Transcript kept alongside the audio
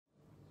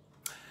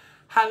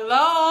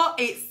Hello,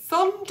 it's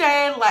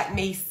Sunday. Let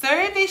me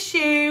service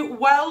you.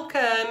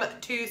 Welcome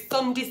to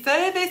Sunday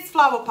Service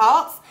Flower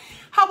Pots.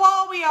 How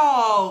are we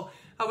all?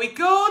 Are we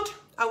good?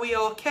 Are we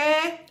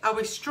okay? Are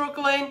we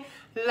struggling?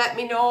 Let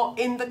me know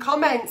in the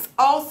comments.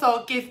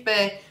 Also, give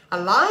me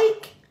a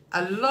like,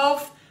 a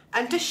love,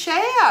 and a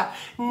share.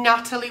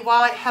 Natalie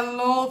White,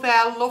 hello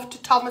there. Love to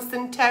Thomas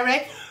and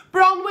Terry.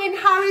 Bronwyn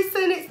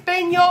Harrison, it's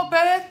been your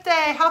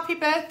birthday. Happy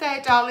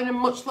birthday, darling, and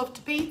much love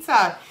to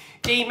Peter.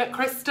 Dee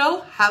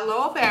McCrystal,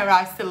 hello there,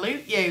 I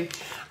salute you.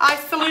 I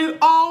salute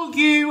all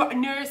you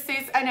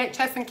nurses,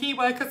 NHS and key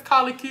workers,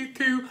 Carly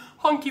Cuckoo,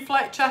 Honky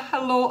Fletcher,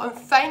 hello and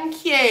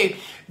thank you.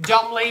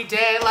 Dom Lee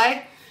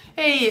Daly,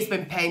 he has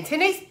been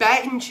painting his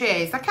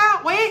benches. I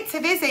can't wait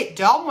to visit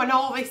Dom when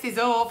all this is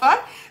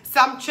over.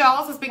 Sam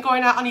Charles has been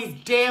going out on his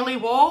daily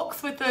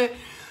walks with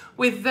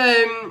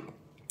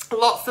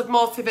lots of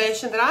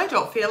motivation that I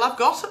don't feel I've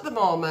got at the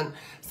moment.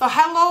 So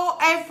hello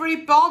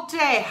everybody,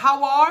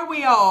 how are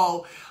we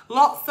all?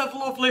 Lots of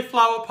lovely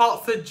flower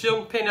pots are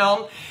jumping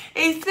on.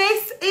 If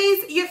this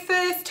is your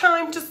first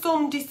time to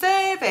Sunday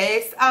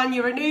service and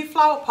you're a new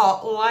flower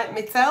pot, let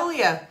me tell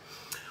you.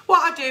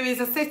 What I do is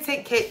I sit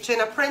in the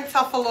kitchen, I print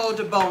off a load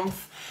of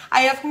bumps.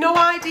 I have no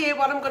idea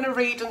what I'm going to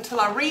read until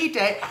I read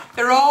it.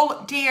 They're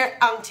all Dear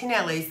Auntie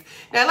Nellies.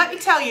 Now let me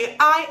tell you,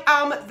 I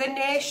am the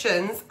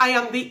nation's, I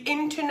am the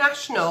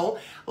international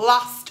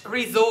last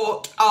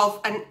resort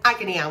of an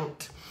agony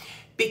aunt.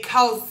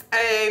 Because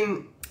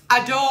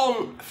I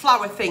don't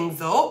flower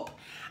things up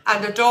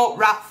and I don't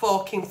wrap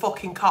folk in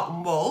fucking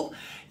cotton wool.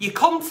 You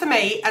come to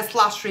me as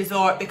last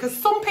resort because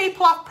some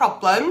people have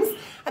problems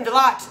and they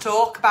like to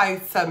talk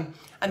about them.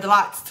 And they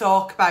like to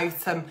talk about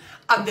them,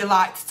 and they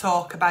like to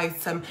talk about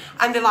them,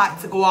 and they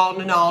like to go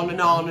on and on and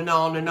on and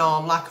on and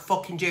on like a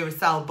fucking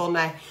Duracell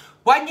bunny.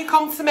 When you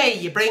come to me,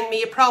 you bring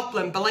me a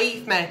problem,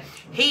 believe me.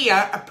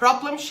 Here, a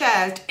problem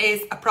shared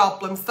is a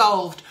problem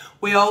solved.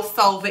 We all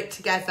solve it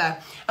together.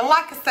 And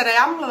like I said,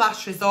 I am the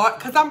last resort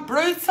because I'm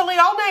brutally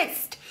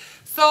honest.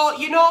 So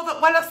you know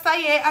that when I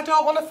say it, I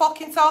don't want to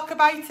fucking talk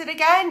about it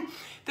again.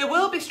 There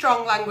will be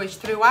strong language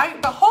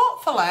throughout, but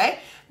hopefully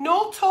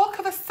no talk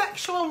of a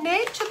sexual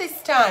nature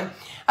this time.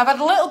 I've had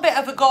a little bit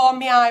of a go on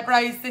my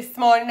eyebrows this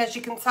morning. As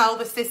you can tell,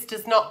 the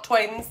sisters, not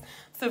twins.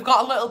 So we've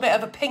got a little bit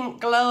of a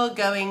pink glow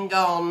going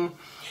on.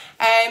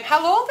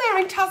 Hello there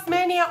in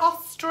Tasmania,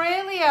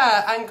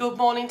 Australia. And good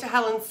morning to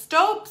Helen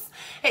Stubbs.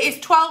 It is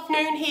 12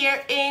 noon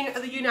here in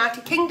the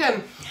United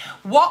Kingdom.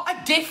 What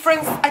a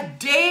difference a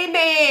day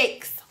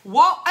makes.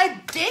 What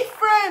a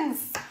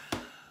difference.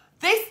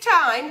 This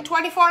time,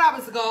 24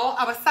 hours ago,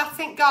 I was sat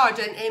in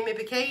garden in my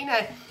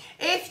bikini.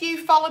 If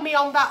you follow me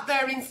on that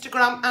there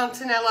Instagram,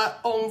 Antonella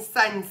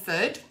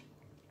Uncensored,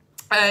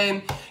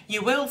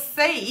 you will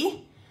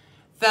see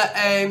that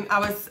I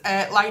was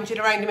lounging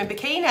around in my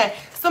bikini.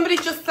 Somebody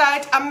just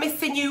said, I'm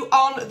missing you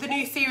on the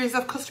new series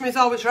of Customer Is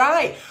Always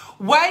Right.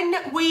 When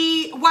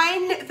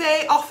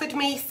they offered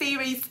me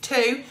series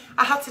 2,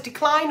 I had to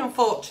decline,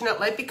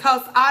 unfortunately,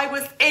 because I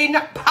was in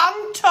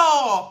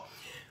Panto.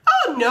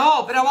 Oh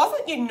no, but I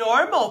wasn't your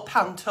normal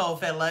Panto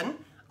villain.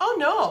 Oh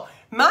no.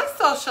 My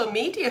social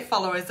media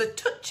followers are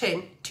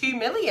touching 2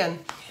 million.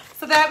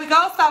 So there we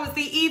go. So I was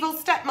the evil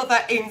stepmother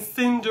in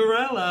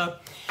Cinderella.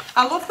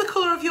 I love the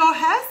colour of your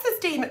hair, says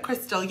Dee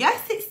McCrystal.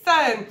 Yes, it's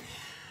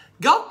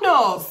God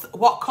knows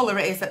what colour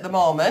it is at the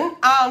moment.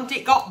 And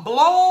it got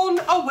blown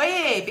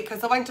away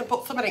because I went and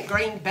put some in a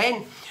green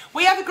bin.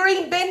 We have a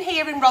green bin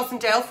here in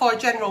Rosendale for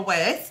general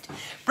waste.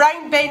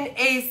 Brown bin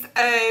is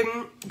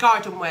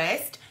garden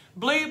waste.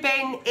 Blue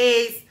bin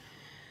is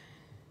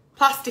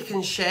plastic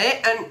and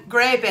shit, and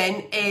grey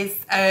bin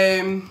is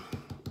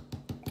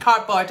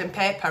cardboard and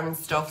paper and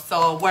stuff,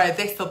 so where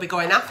this will be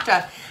going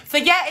after. So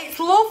yeah, it's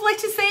lovely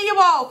to see you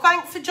all.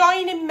 Thanks for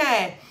joining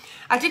me.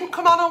 I didn't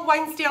come on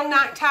Wednesday on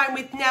night time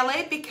with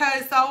Nelly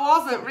because I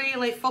wasn't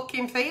really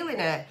fucking feeling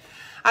it.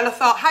 And I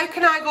thought, how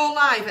can I go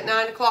live at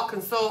 9 o'clock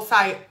and sort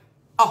out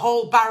a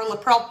whole barrel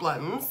of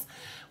problems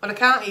when I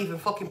can't even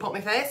fucking put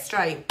my face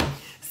straight?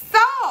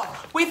 So,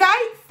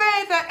 without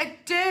further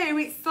ado,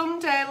 it's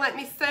Sunday, let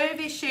me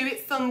service you,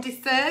 it's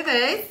Sunday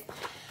service.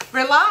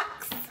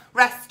 Relax,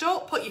 rest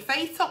up, put your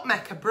feet up,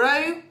 make a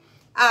brew.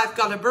 I've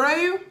got a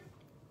brew.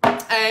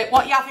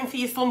 What you having for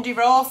your Sunday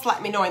roast,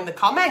 let me know in the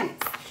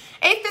comments.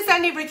 If there's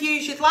any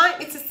reviews you'd like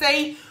me to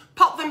see,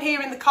 pop them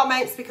here in the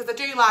comments because I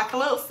do like a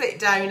little sit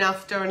down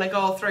after and I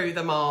go through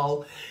them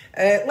all.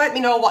 Let me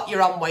know what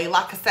you're on with.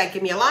 Like I said,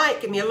 give me a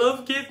like, give me a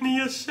love, give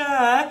me a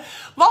share.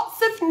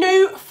 Lots of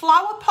new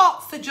flower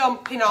pots are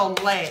jumping on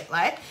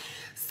lately.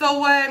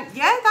 So,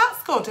 yeah,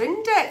 that's good,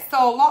 isn't it?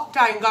 So,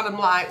 lockdown got them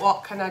like,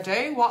 what can I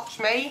do? Watch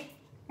me.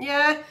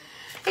 Yeah,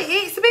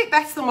 it's a bit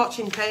better than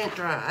watching paint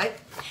dry.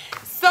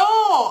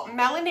 So,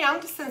 Melanie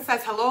Anderson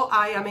says, hello,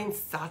 I am in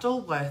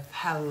Saddleworth.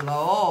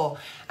 Hello.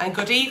 And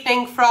good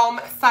evening from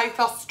South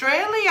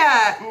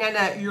Australia,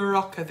 Nena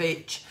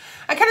Jurokovic.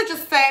 And can I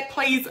just say,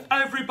 please,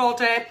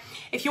 everybody,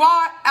 if you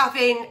are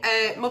having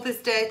Mother's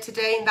Day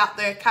today in that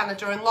there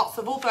Canada and lots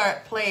of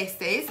other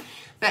places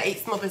that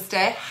it's Mother's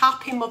Day,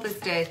 happy Mother's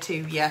Day to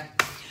you.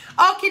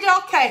 Okie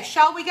dokie,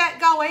 shall we get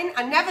going?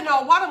 I never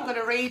know what I'm going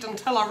to read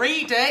until I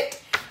read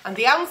it. And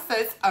the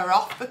answers are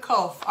off the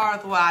cuff, or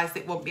otherwise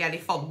it won't be any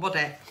fun, would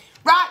it?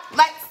 Right,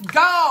 let's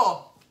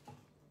go.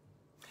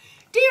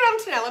 Dear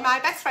Antonella, my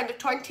best friend of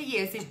 20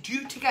 years is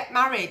due to get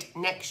married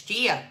next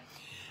year.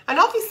 And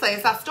obviously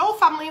has asked all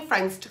family and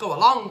friends to go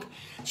along.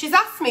 She's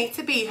asked me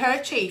to be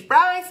her chief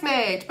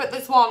bridesmaid, but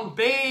there's one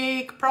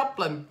big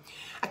problem.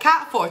 I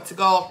can't afford to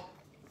go.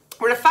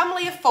 We're a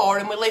family of 4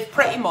 and we live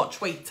pretty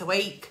much week to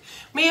week.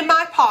 Me and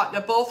my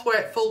partner both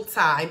work full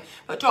time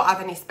but don't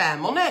have any spare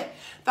money.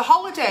 The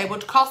holiday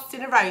would cost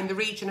in around the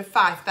region of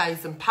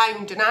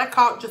 £5,000 and I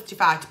can't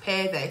justify to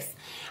pay this.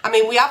 I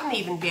mean, we haven't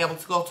even been able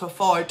to go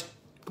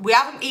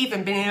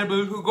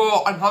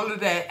on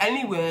holiday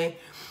anyway.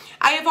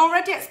 I have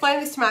already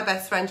explained this to my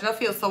best friend and I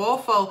feel so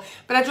awful,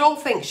 but I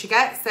don't think she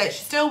gets it.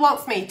 She still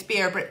wants me to be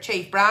her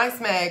chief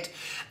bridesmaid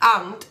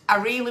and I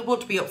really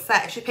would be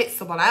upset if she picked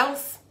someone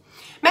else.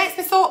 Makes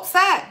me so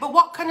upset, but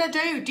what can I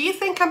do? Do you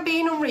think I'm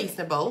being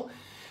unreasonable?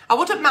 I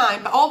wouldn't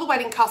mind, but all the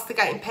wedding costs are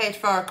getting paid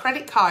for her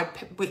credit card,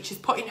 which is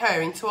putting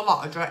her into a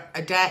lot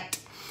of debt.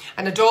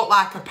 And I don't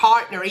like her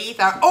partner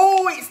either.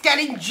 Oh, it's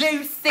getting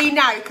juicy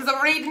now, because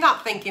I'm reading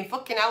that thinking,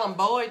 fucking hell, I'm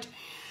bored.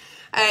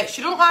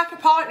 She don't like her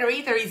partner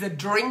either. He's a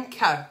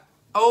drinker.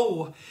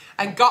 Oh,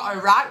 and got her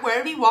right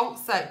where he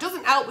wants her. It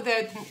doesn't help with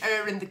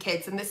her and the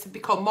kids, and this has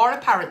become more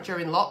apparent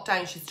during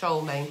lockdown, she's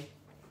told me.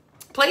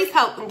 Please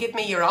help and give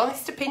me your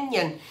honest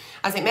opinion,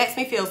 as it makes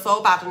me feel so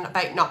bad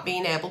about not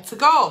being able to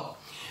go.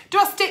 Do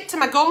I stick to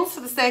my guns for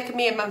the sake of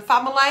me and my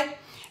family?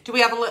 Do we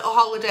have a little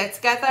holiday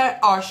together,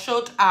 or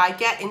should I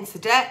get into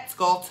debt to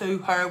go to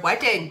her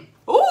wedding?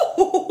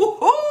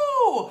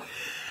 Ooh,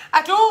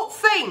 I don't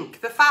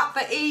think the fact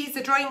that he's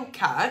a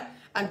drinker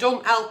and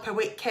don't help her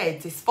with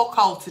kids is fuck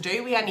all to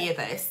do with any of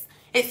this.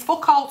 It's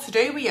fuck all to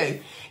do with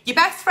you. Your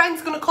best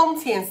friend's going to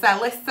come to you and say,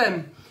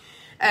 listen,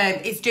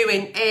 he's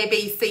doing A,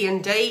 B, C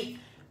and D.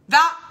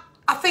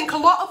 I think a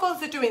lot of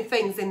us are doing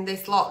things in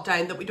this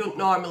lockdown that we don't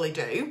normally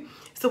do.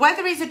 So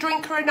whether he's a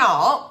drinker or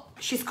not,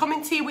 she's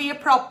coming to you with your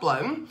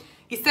problem.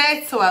 You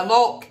say to her,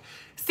 look,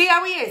 see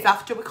how he is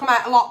after we come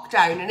out of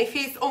lockdown, and if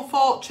he's,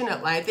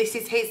 unfortunately, this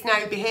is his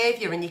now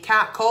behaviour and you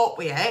can't cope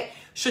with it,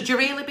 should you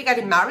really be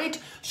getting married?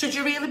 Should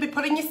you really be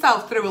putting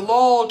yourself through a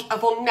load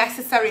of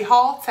unnecessary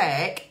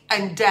heartache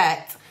and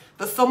debt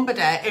for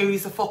somebody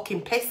who's a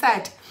fucking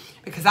pisshead?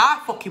 Because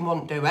I fucking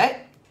wouldn't do it.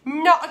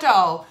 Not at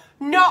all.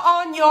 Not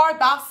on your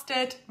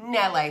bastard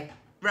Nelly.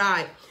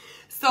 Right.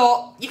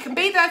 So you can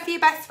be there for your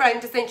best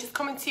friend, as in she's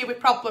coming to you with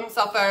problems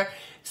of her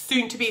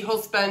soon-to-be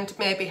husband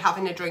maybe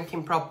having a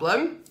drinking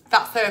problem.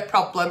 That's her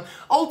problem.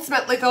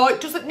 Ultimately, though, it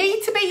doesn't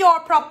need to be your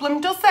problem,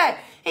 does it?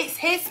 It's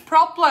his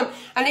problem.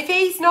 And if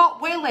he's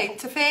not willing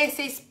to face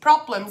his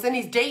problems and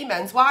his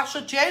demons, why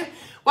should you?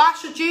 Why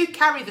should you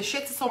carry the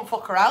shit of some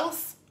fucker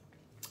else?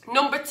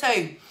 Number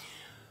 2.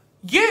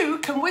 You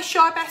can wish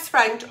your best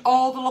friend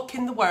all the luck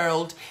in the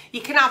world.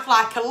 You can have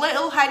like a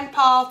little hen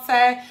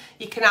party.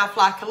 You can have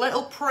like a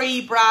little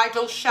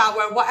pre-bridal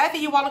shower, whatever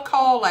you want to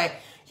call it.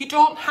 You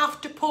don't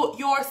have to put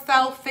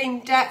yourself in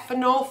debt for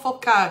no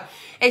fucker.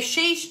 If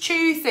she's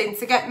choosing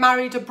to get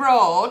married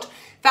abroad,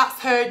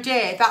 that's her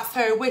day, that's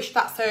her wish,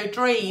 that's her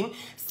dream.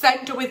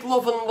 Send her with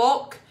love and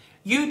luck.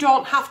 You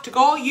don't have to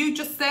go. You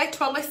just say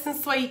to her, listen,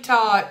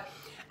 sweetheart,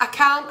 I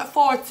can't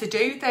afford to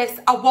do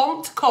this. I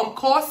want to come. Of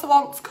course I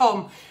want to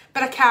come.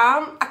 But I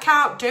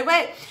can't do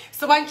it.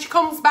 So when she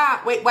comes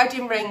back with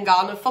wedding ring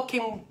on and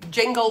fucking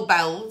jingle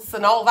bells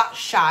and all that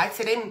shite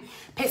and him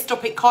pissed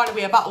up in corner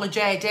with a bottle of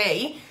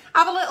JD,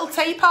 have a little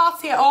tea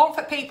party at home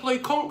for people who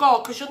couldn't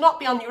go, because you'll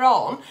not be on your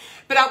own.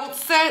 But I would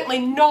certainly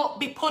not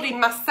be putting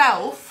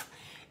myself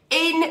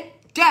in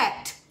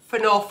debt for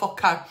no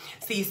fucker.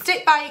 So you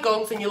stick by your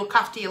guns and you look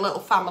after your little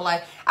family.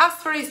 As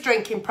for his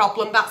drinking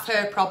problem, that's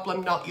her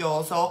problem, not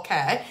yours,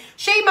 okay?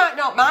 She might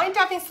not mind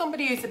having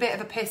somebody who's a bit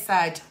of a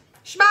pisshead.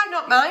 She might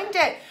not mind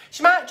it.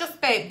 She might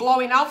just be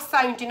blowing off,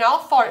 sounding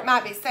off, or it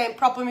might be the same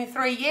problem in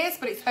 3 years,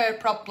 but it's her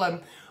problem.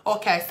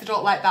 Okay, so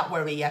don't let that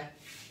worry you.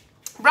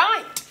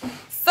 Right,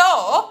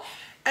 so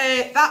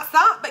that's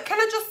that. But can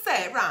I just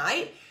say,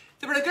 right,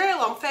 there was a girl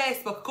on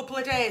Facebook a couple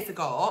of days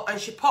ago and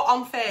she put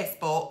on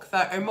Facebook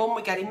that her mum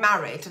was getting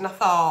married, and I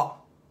thought,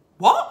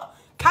 what?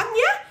 Can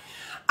you?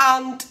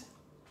 And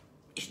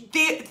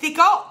they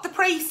got the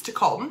priest to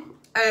come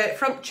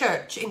from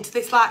church into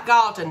this like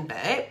garden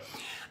bit,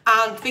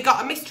 and they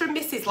got a Mr. and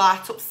Mrs.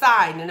 light up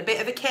sign and a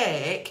bit of a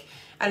cake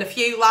and a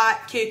few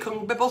like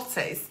cucumber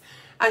butties.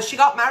 And she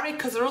got married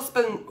because her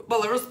husband,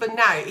 well, her husband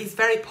now is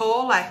very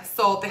poorly,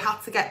 so they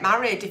had to get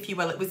married, if you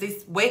will. It was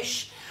his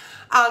wish.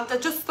 And I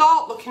just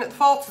thought, looking at the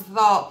photos, I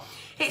thought,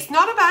 it's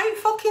not about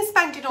fucking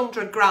spending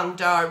 100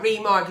 grand or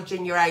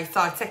remortgaging your house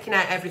or taking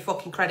out every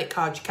fucking credit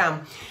card you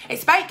can.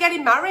 It's about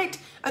getting married.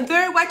 And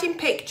their wedding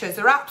pictures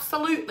are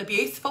absolutely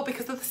beautiful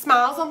because of the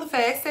smiles on the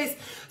faces.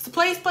 So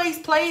please, please,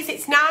 please,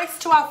 it's nice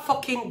to have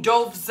fucking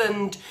doves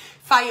and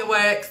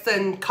fireworks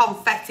and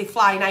confetti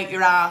flying out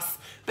your ass.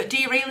 But do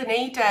you really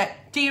need it?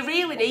 Do you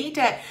really need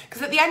it?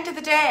 Because at the end of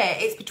the day,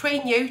 it's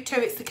between you two.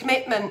 It's the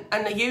commitment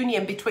and the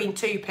union between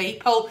two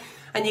people.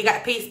 And you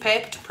get a piece of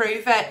paper to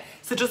prove it.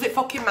 So does it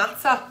fucking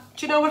matter?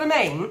 Do you know what I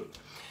mean?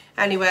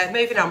 Anyway,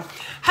 moving on.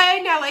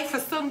 Hey Nelly, for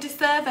Sunday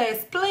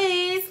service,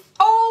 please.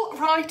 All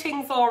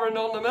writings are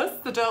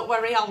anonymous, so don't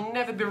worry, I'll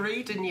never be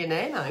reading your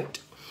name out.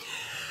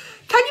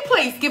 Can you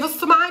please give us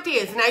some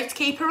ideas on how to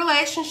keep a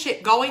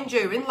relationship going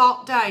during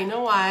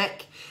lockdown?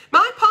 Like,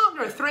 my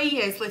partner of 3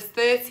 years lives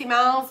 30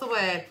 miles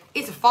away.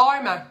 He's a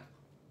farmer,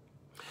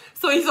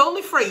 so he's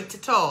only free to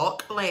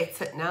talk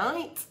late at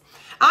night.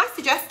 I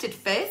suggested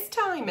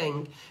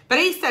FaceTiming, but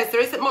he says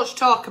there isn't much to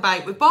talk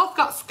about. We've both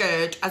got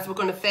scared as we're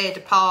going to fade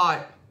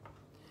apart.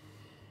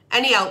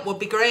 Any help would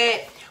be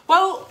great.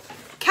 Well,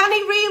 can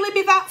he really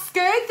be that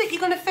scared that you're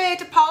going to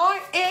fade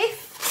apart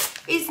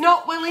if he's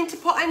not willing to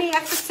put any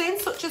effort in,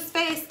 such as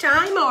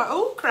FaceTime or,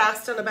 oh,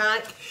 Christ on a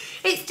bike?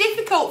 It's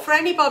difficult for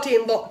anybody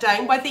in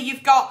lockdown, whether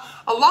you've got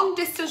a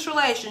long-distance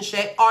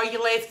relationship or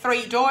you live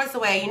 3 doors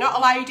away. You're not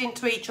allowed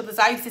into each other's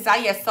houses, are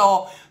you?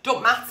 So,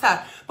 don't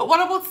matter. But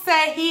what I would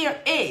say here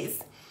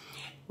is,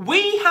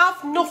 we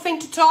have nothing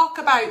to talk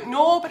about.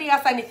 Nobody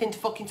has anything to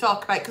fucking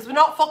talk about because we're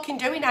not fucking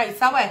doing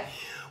it, are we?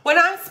 When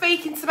I'm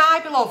speaking to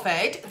my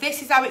beloved,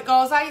 this is how it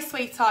goes. Hey,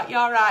 sweetheart, you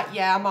all right?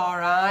 Yeah, I'm all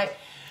right.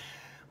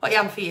 What you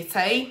on for your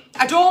tea?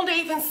 I don't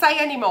even say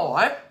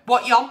anymore,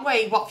 what you on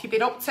with, what have you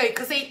been up to?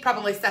 Because he'd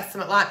probably say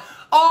something like,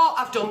 oh,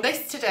 I've done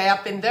this today,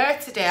 I've been there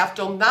today, I've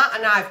done that,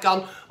 and I've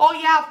gone, oh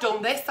yeah, I've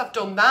done this, I've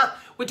done that.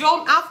 We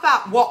don't have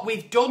that, what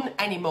we've done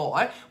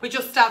anymore. We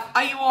just have,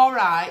 are you all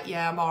right?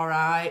 Yeah, I'm all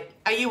right.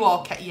 Are you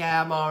okay?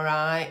 Yeah, I'm all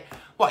right.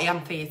 What you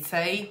on for your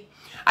tea?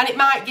 And it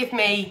might give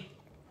me,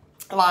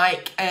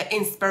 like,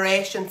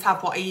 inspiration to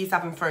have what he's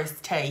having for his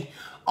tea.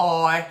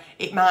 Or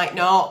it might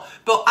not.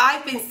 But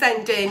I've been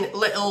sending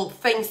little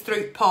things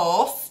through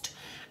post,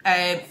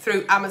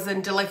 through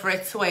Amazon delivery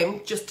to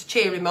him, just to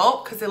cheer him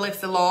up, because he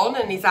lives alone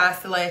and he's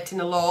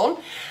isolating alone.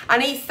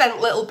 And he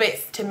sent little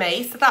bits to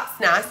me, so that's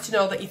nice to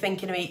know that you're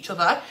thinking of each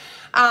other.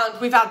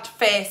 And we've had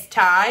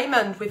FaceTime,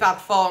 and we've had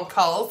phone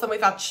calls, and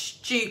we've had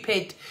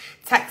stupid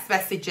text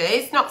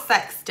messages, not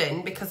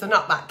sexting, because we're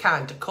not that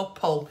kind of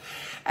couple.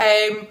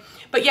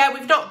 But yeah,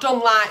 we've not done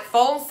like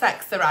phone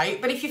sex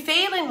out. But if you're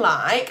feeling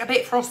like a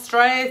bit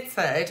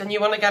frustrated and you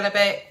want to get a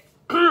bit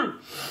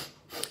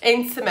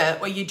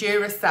intimate with your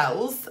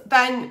Duracells,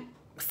 then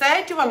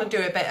say, do you want to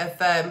do a bit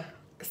of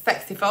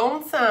sexy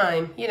phone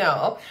time? You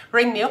know,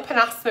 ring me up and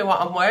ask me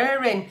what I'm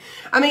wearing.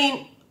 I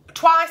mean,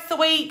 twice a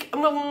week,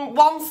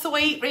 once a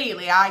week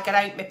really, I get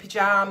out my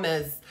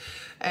pyjamas.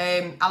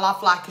 I'll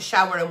have like a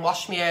shower and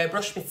wash my hair,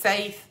 brush my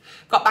teeth.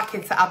 Got back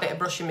into the habit of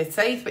brushing my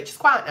teeth, which is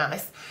quite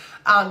nice.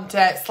 And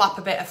slap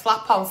a bit of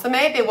flap on. So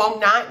maybe one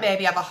night,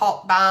 maybe have a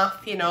hot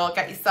bath, you know,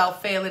 get yourself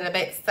feeling a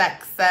bit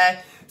sexy,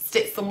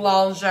 stick some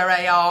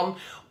lingerie on,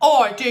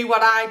 or do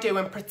what I do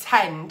and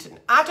pretend.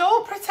 I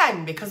don't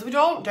pretend because we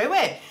don't do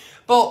it.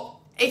 But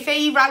if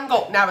he rang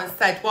up now and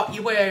said, what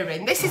you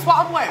wearing? This is what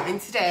I'm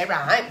wearing today,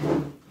 right?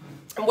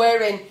 I'm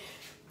wearing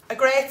a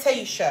grey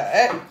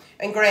t-shirt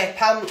and grey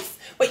pants,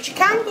 which you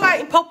can go out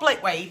in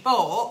public with,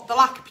 but they're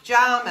like a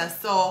pyjama,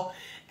 so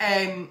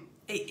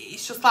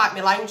it's just like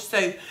my lounge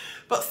suit.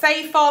 But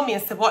say for me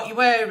and said, what you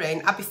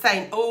wearing? I'd be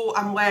saying, oh,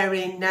 I'm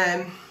wearing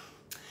a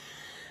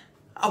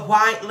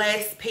white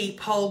lace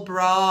peephole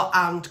bra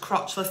and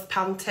crotchless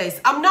panties.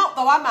 I'm not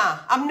though, am I?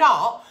 I'm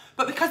not.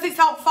 But because it's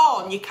on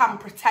phone, you can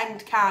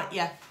pretend, can't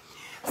you?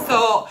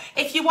 So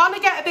if you want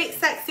to get a bit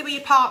sexy with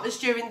your partners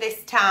during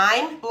this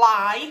time,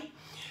 lie.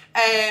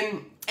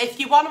 If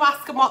you want to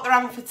ask them what they're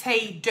having for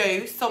tea,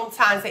 do.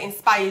 Sometimes it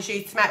inspires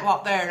you to make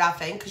what they're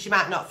having because you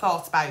might not have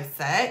thought about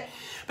it.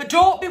 But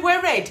don't be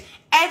worried.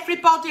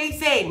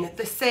 Everybody's in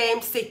the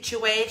same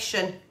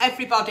situation.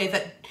 Everybody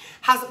that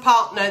has a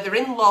partner, they're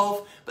in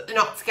love, but they're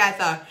not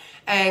together.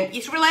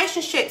 Your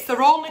relationships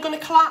are only going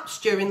to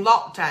collapse during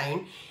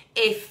lockdown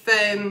if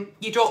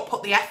you don't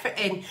put the effort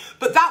in.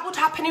 But that would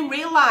happen in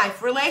real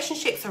life.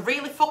 Relationships are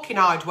really fucking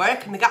hard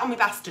work and they get on my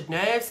bastard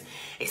nerves.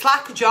 It's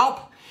like a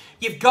job.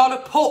 You've got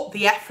to put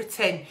the effort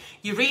in.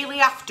 You really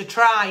have to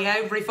try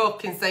every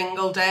fucking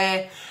single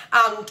day.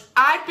 And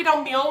I've been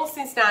on my own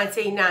since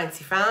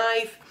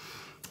 1995.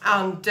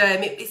 And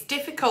it's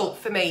difficult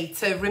for me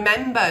to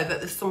remember that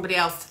there's somebody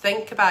else to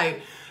think about,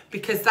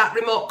 because that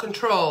remote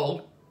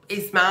control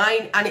is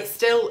mine and it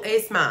still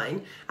is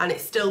mine and it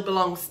still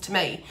belongs to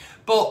me.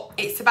 But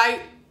it's about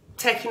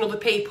taking other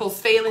people's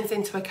feelings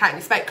into account.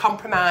 It's about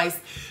compromise.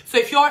 So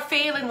if you're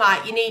feeling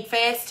like you need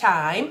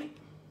FaceTime,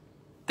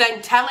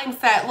 then tell him,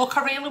 say, look,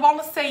 I really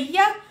want to see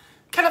you.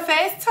 Can I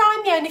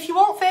FaceTime you? And if you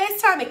won't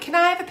FaceTime me, can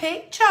I have a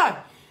picture?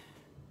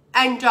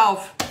 End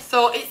of.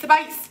 So it's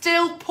about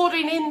still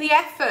putting in the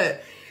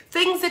effort.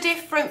 Things are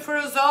different for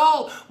us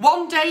all.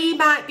 One day you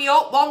might be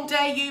up, one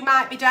day you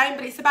might be down,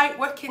 but it's about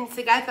working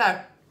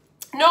together.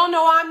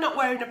 No, I'm not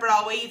wearing a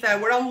bra either.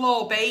 We're on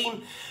low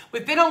beam.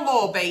 We've been on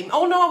low beam.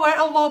 Oh no, I weren't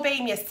on low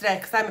beam yesterday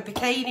because I'm a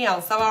bikini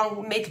on, so I'm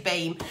on mid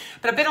beam.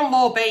 But I've been on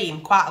low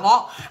beam quite a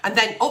lot. And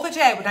then other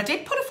day when I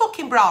did put a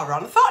fucking bra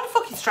on, I thought I had a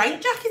fucking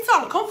straight jacket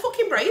on. I can't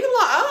fucking breathe. I'm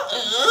like,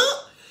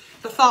 oh.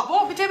 I thought,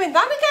 won't be doing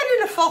that again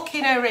in a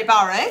fucking hurry,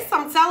 Boris.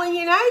 I'm telling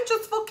you now,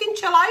 just fucking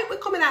chill out. We're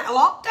coming out of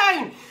lockdown.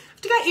 I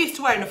have to get used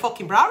to wearing a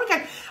fucking bra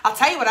again. I'll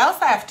tell you what else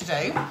I have to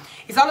do.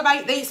 It's on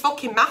about these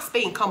fucking masks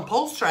being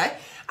compulsory.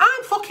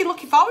 I'm fucking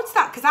looking forward to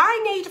that because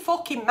I need a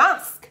fucking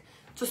mask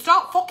to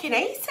start fucking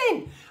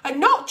eating. And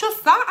not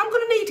just that, I'm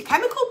going to need a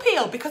chemical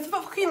peel because of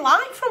a fucking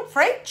light front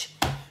fridge.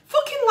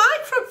 Fucking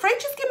light front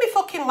fridge has given me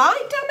fucking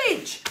light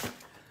damage.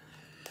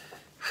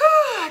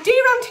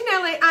 Dear Auntie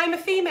Nelly, I'm a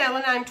female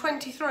and I'm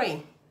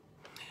 23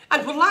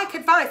 and would like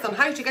advice on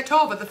how to get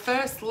over the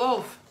first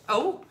love.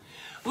 Oh,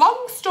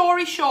 long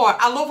story short,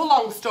 I love a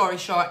long story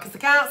short because I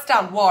can't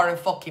stand war and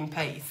fucking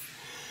peace.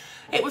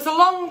 It was a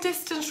long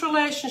distance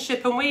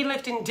relationship and we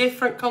lived in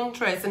different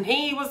countries and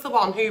he was the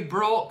one who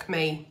broke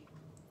me.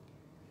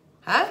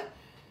 Huh?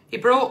 He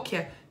broke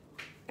you?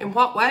 In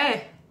what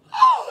way?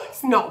 Oh,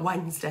 it's not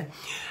Wednesday.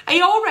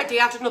 He already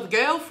had another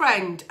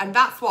girlfriend and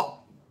that's what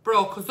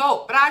broke us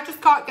up, but I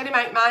just can't get him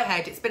out of my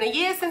head. It's been a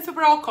year since we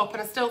broke up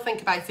and I still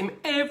think about him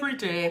every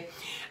day.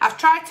 I've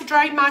tried to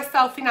drown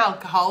myself in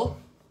alcohol.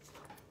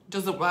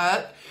 Doesn't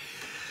work.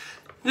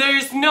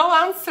 There's no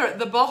answer at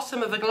the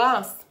bottom of the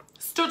glass.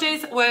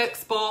 Studies, work,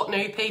 sport,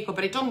 new people,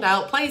 but it doesn't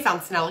help. Please,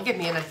 Antonella, give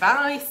me an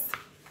advice.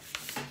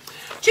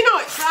 Do you know,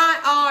 it's right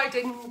hard,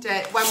 isn't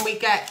it, when we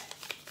get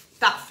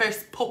that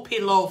first puppy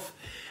love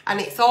and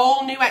it's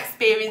all new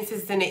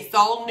experiences and it's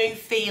all new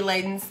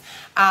feelings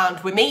and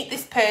we meet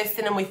this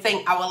person and we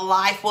think our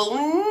life will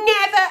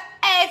never,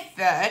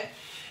 ever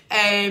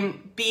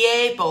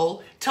be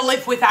able to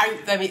live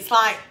without them. It's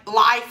like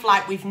life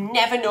like we've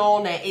never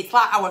known it. It's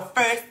like our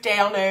first day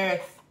on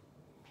earth.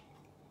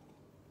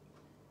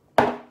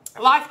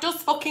 Life does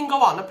fucking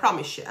go on, I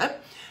promise you.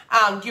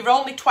 And you're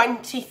only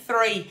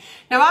 23.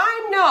 Now,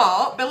 I'm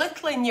not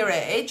belittling your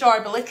age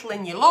or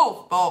belittling your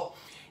love, but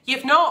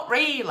you've not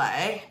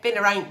really been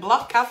around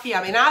block, have you?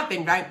 I mean, I've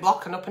been round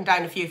block and up and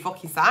down a few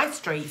fucking side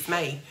streets,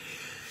 me.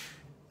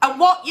 And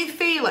what you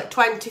feel at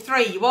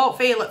 23, you won't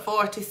feel at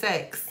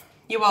 46.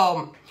 You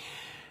won't.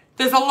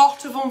 There's a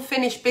lot of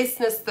unfinished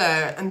business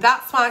there, and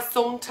that's why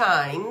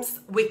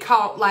sometimes we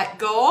can't let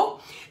go.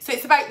 So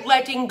it's about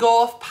letting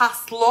go of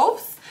past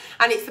loves.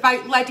 And it's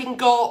about letting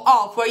go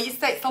of, where you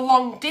say it's a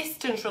long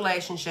distance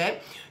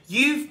relationship,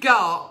 you've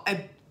got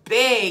a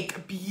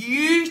big,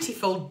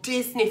 beautiful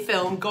Disney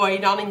film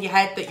going on in your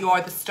head that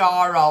you're the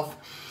star of.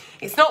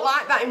 It's not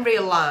like that in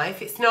real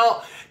life. It's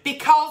not,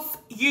 because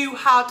you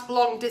had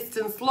long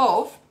distance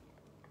love,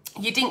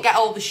 you didn't get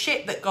all the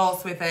shit that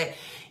goes with it.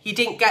 You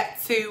didn't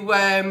get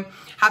to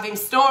have him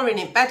snoring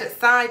in bed at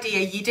side of you.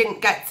 You didn't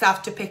get to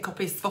have to pick up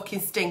his fucking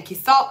stinky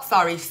socks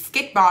or his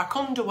skid mark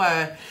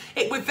underwear.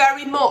 It was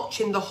very much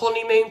in the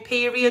honeymoon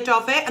period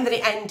of it, and then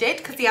it ended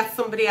because he had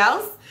somebody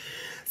else.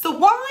 So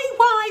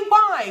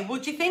why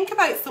would you think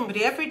about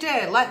somebody every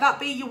day? Let that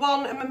be your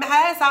one, I mean, my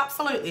hair's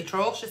absolutely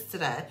atrocious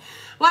today.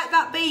 Let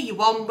that be your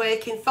one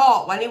waking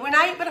thought when he went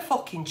out with a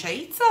fucking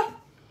cheater.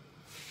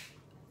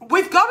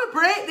 We've got to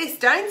break this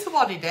down to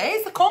what it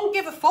is. I couldn't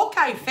give a fuck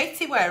how fit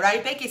he were, how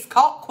big his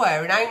cock were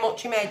and how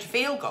much he made you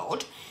feel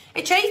good.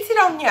 He cheated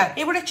on you.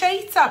 He were a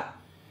cheater.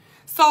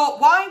 So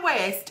why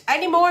waste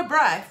any more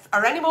breath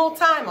or any more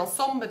time on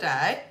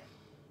somebody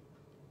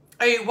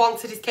who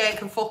wanted his cake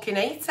and fucking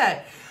eat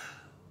it?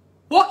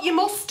 What you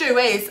must do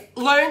is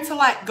learn to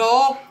let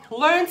go.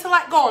 Learn to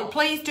let go, and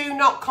please do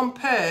not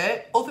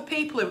compare other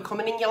people who are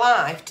coming in your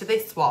life to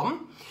this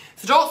one.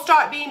 So don't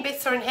start being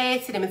bitter and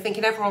hating him and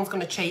thinking everyone's going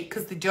to cheat,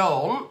 because they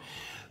don't.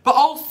 But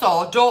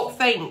also, don't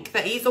think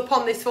that he's up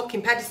on this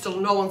fucking pedestal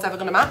and no one's ever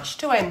going to match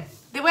to him.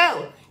 They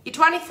will. You're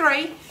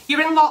 23.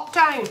 You're in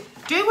lockdown.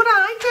 Do what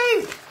I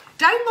do.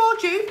 Download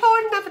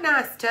YouPorn and have a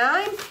nice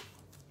time.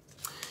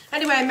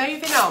 Anyway,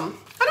 moving on.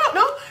 I don't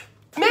know.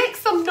 Make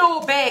some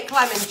no-bake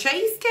lemon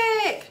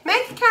cheesecake.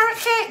 Make a carrot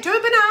cake. Do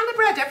a banana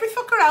bread. Every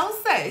fucker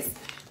else says.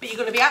 But you're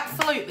going to be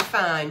absolutely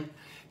fine.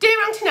 Dear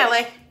Auntie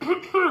Nelly,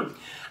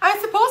 I'm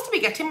supposed to be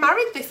getting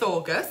married this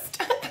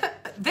August.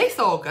 This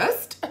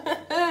August.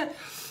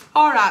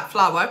 All right,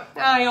 Flower.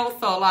 I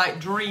also like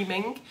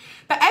dreaming.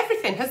 But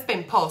everything has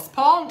been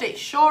postponed. It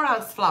sure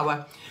has,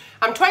 Flower.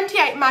 I'm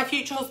 28 and my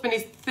future husband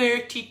is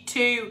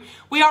 32.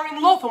 We are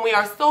in love and we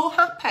are so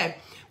happy.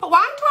 But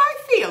why do I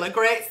feel a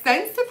great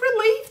sense of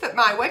relief that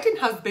my wedding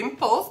has been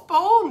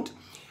postponed?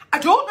 I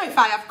don't know if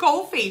I have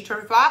cold feet or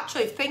if I'm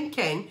actually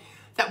thinking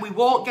that we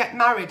won't get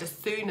married as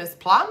soon as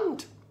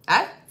planned.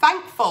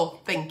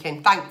 Thankful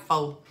thinking,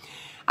 thankful.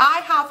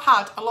 I have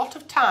had a lot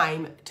of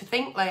time to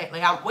think lately,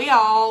 haven't we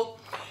all?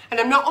 And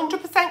I'm not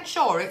 100%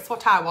 sure it's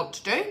what I want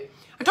to do.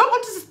 I don't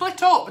want us to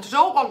split up, but I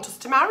don't want us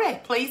to marry.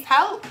 Please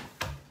help.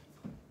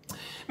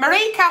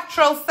 Marie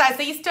Cattrall says,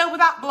 are you still with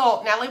that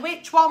bloke, Nelly?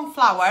 Which one,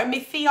 Flower? My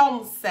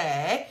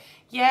fiancé?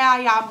 Yeah, I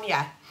am,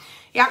 yeah.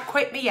 He hasn't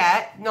quit me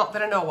yet, not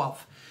that I know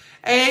of.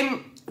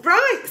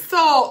 Right,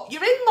 so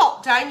you're in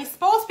lockdown, you're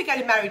supposed to be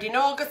getting married in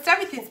August,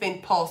 everything's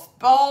been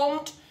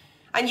postponed,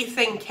 and you're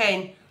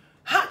thinking,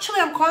 actually,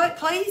 I'm quite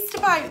pleased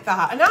about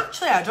that, and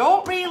actually, I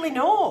don't really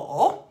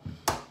know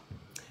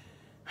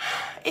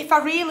if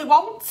I really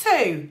want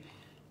to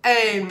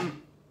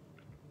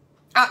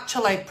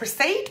actually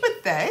proceed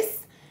with this.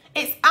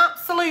 It's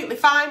absolutely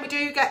fine. We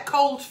do get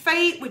cold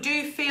feet. We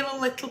do feel a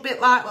little bit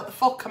like, what the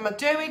fuck am I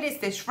doing? Is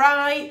this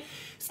right?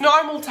 It's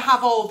normal to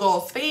have all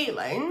those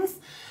feelings.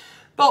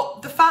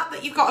 But the fact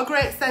that you've got a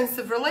great sense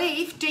of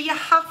relief, do you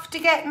have to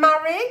get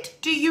married?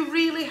 Do you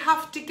really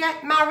have to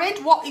get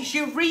married? What is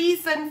your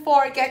reason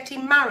for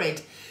getting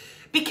married?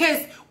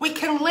 Because we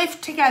can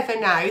live together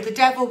now. The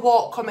devil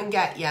won't come and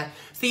get you.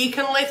 So you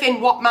can live in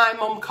what my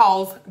mum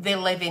calls the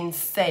living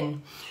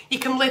sin. You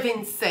can live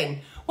in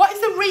sin. What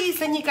is the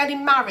reason you're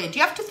getting married?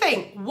 You have to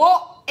think,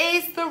 what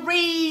is the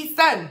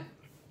reason?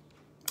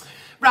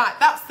 Right,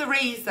 that's the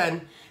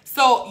reason.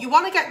 So you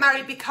want to get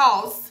married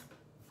because,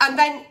 and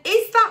then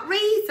is that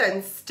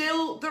reason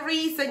still the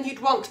reason you'd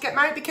want to get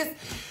married? Because,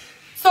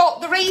 so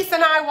the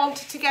reason I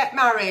wanted to get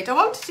married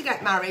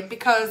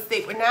because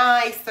it were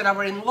nice and I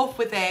were in love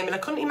with him and I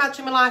couldn't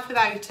imagine my life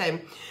without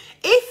him.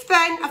 If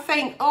then I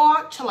think, oh,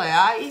 actually,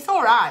 he's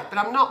all right, but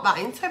I'm not that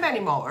into him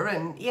anymore,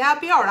 and yeah, I'd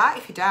be all right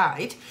if he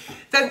died,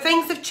 then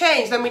things have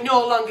changed, then we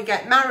no longer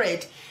get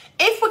married.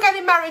 If we're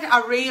getting married,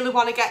 I really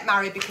want to get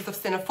married because I've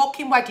seen a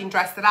fucking wedding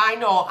dress that I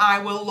know I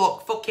will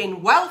look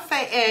fucking well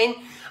fit in,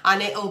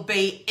 and it'll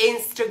be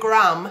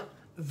Instagram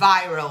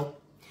viral.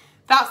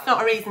 That's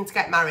not a reason to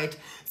get married.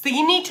 So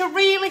you need to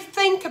really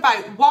think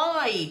about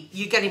why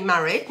you're getting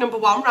married. Number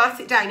one, write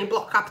it down in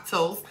block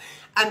capitals.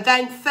 And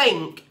then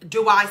think,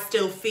 do I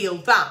still feel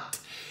that?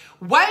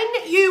 When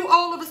you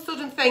all of a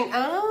sudden think,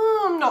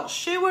 oh, I'm not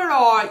sure,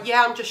 or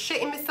yeah, I'm just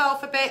shitting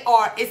myself a bit,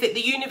 or is it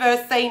the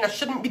universe saying I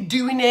shouldn't be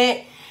doing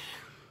it?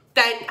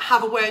 Then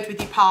have a word with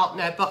your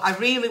partner. But I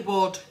really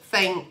would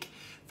think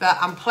that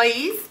I'm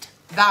pleased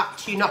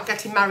that you're not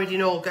getting married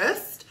in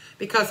August,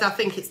 because I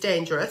think it's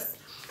dangerous.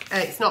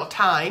 It's not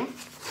time.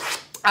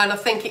 And I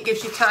think it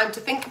gives you time to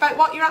think about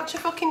what you're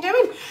actually fucking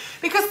doing.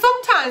 Because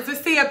sometimes we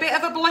see a bit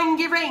of a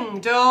blingy ring,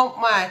 don't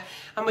we?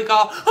 And we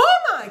go, oh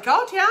my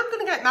God, yeah, I'm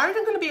going to get married,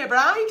 I'm going to be a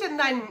bride. And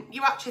then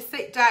you actually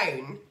sit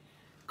down,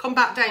 come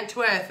back down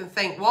to earth and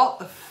think, what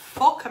the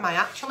fuck am I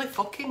actually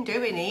fucking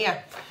doing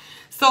here?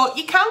 So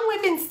you can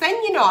live in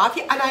sin, you know.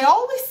 And I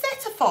always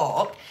say to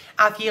folk,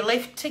 have you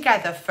lived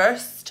together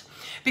first?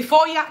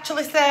 Before you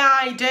actually say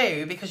I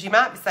do, because you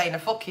might be saying I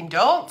fucking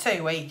don't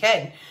 2 weeks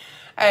in.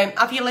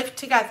 Have you lived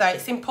together?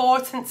 It's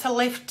important to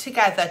live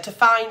together to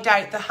find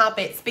out the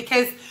habits,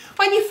 because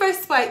when you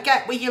first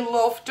get with your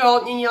love,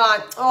 don't you, and you're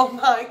like, oh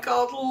my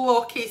God,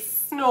 look, he's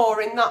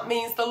snoring, that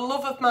means the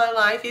love of my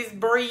life is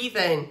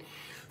breathing.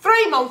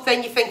 3 months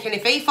in, you're thinking,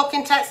 if he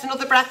fucking takes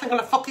another breath, I'm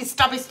going to fucking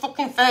stab his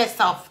fucking face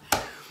off.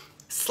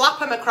 Slap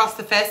him across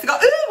the face. They go,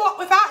 ooh, what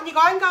was that? And you go,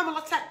 hang on,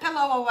 we'll take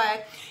pillow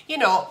away. You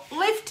know,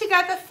 live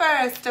together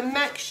first and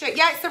make sure.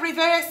 Yeah, it's a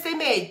reverse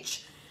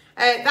image.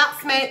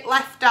 That's me,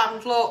 left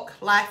hand, look,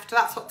 left.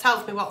 That's what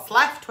tells me what's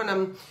left when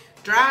I'm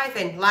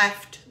driving.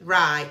 Left,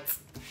 right.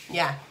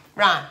 Yeah,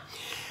 right.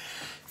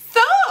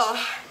 So,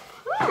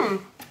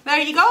 there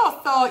you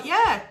go. So,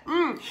 yeah.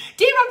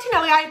 Dear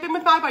Antonelli, I have been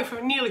with my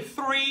boyfriend for nearly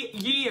 3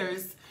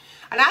 years.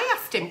 And I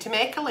asked him to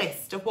make a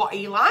list of what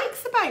he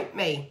likes about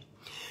me.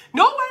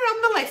 Nowhere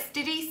on the list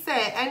did he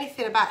say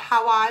anything about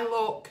how I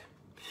look.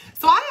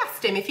 So I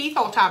asked him if he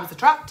thought I was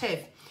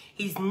attractive.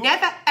 He's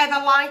never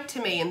ever lied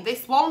to me, and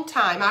this one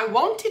time I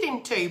wanted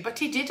him to, but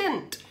he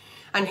didn't.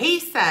 And he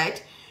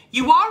said,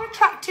 you are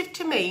attractive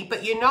to me,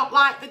 but you're not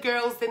like the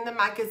girls in the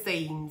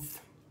magazines.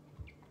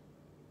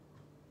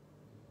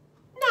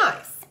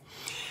 Nice.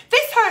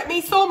 This hurt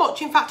me so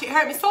much. In fact, it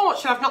hurt me so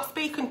much that I've not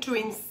spoken to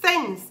him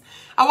since.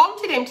 I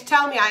wanted him to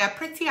tell me I had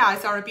pretty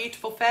eyes or a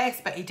beautiful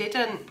face, but he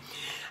didn't.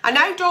 I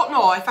now don't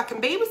know if I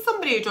can be with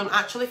somebody who doesn't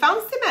actually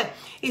fancy me.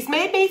 He's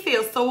made me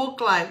feel so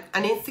ugly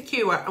and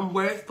insecure and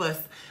worthless.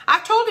 I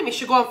told him he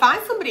should go and find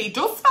somebody he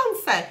does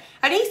fancy.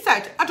 And he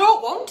said, I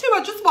don't want to,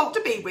 I just want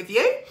to be with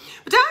you.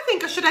 But I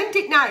think I should end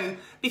it now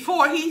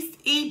before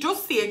he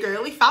does see a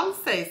girl he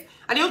fancies.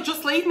 And he'll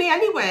just leave me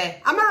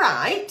anyway. Am I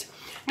right?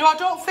 No, I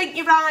don't think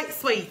you're right,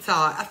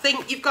 sweetheart. I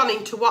think you've gone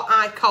into what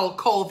I call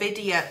cove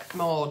idiot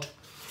mode.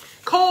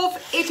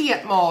 Cove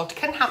idiot mode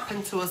can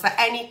happen to us at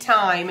any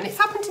time, and it's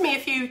happened to me a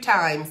few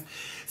times.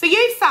 So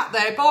you sat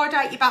there bored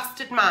out your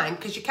bastard mind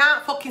because you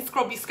can't fucking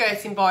scrub your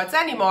skirting boards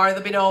anymore,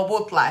 there'll be no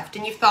wood left,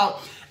 and you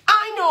thought,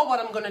 I know what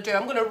I'm going to do.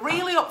 I'm going to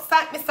really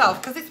upset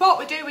myself, because it's what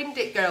we do, isn't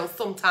it, girls,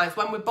 sometimes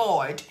when we're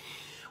bored.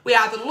 We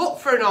either look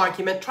for an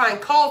argument, try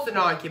and cause an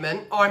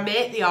argument, or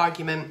make the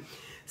argument.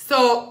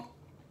 So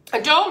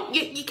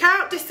you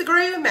can't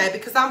disagree with me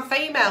because I'm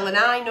female and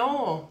I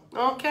know,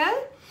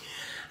 okay?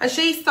 And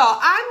she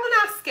thought, I'm going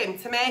to ask him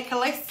to make a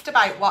list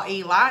about what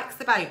he likes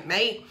about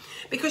me.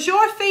 Because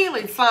you're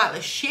feeling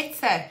slightly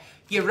shitty.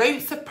 Your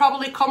roots have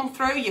probably come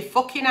through. Your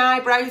fucking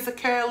eyebrows are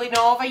curling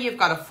over. You've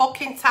got a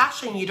fucking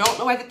tash and you don't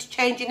know whether to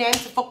change your name to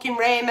fucking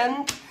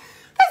Raymond.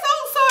 There's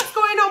all what's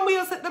going on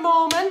with us at the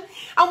moment.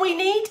 And we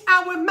need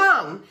our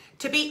man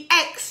to be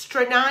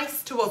extra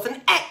nice to us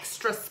and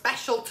extra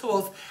special to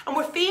us. And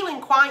we're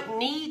feeling quite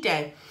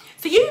needy.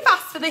 So you've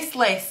asked for this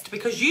list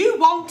because you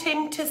want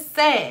him to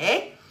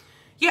say,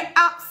 you're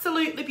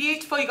absolutely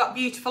beautiful. You've got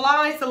beautiful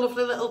eyes, a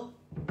lovely little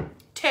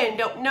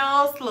turned up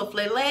nose,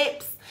 lovely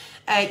lips.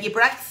 Your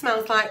breath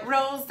smells like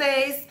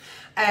roses.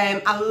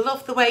 I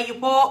love the way you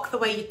walk, the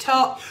way you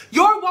talk.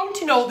 You're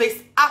wanting all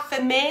this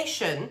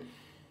affirmation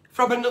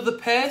from another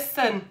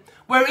person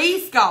where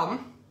he's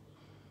gone,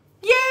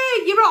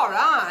 yeah, you're all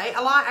right.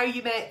 I like how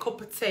you make a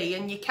cup of tea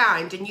and you're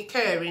kind and you're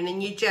caring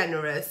and you're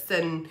generous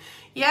and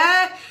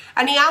yeah.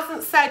 And he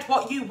hasn't said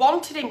what you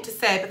wanted him to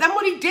say. But then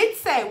what he did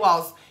say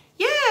was,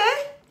 yeah,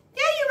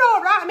 you're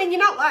all right. I mean, you're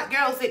not like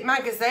girls in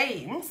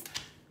magazines.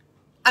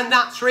 And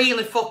that's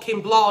really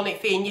fucking blown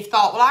it for you. And you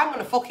thought, well, I'm going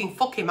to fucking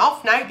fuck him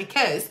off now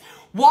because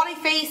what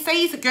if he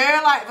sees a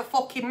girl out of a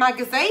fucking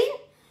magazine?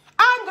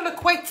 I'm going to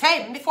quit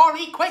him before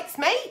he quits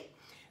me.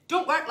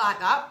 Don't work like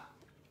that.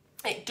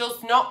 It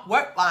does not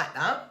work like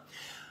that.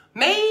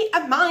 Me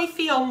and my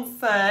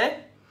fiance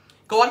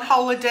go on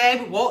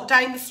holiday, we walk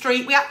down the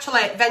street, we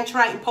actually venture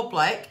out in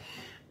public,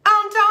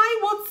 and I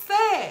would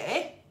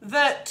say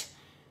that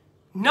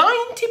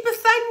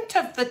 90%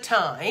 of the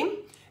time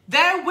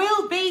there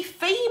will be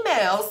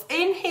females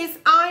in his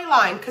eye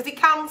line, because he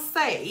can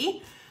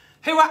see,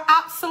 who are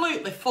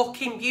absolutely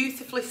fucking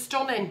beautifully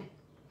stunning.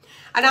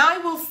 And I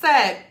will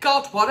say,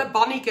 God, what a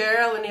bonny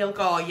girl. And he'll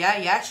go,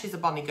 yeah, she's a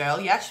bonny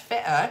girl. Yeah, she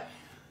fit her.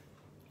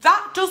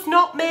 That does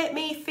not make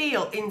me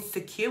feel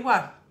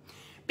insecure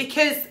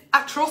because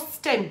I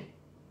trust him.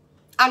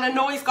 And I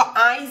know he's got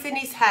eyes in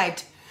his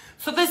head.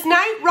 So there's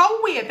nothing wrong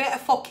with a bit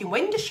of fucking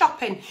window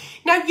shopping.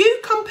 Now,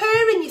 you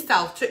comparing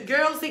yourself to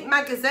girls in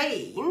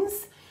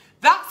magazines,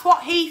 that's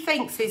what he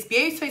thinks is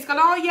beautiful. He's gone,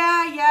 oh,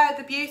 yeah,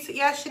 the beauty,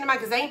 yeah, she's in a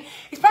magazine.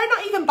 He's probably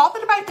not even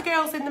bothered about the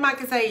girls in the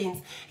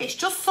magazines. It's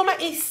just something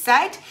he's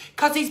said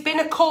because he's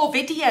been a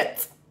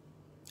COVID-idiot.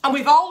 And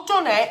we've all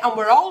done it, and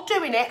we're all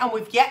doing it, and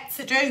we've yet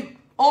to do.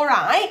 All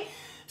right?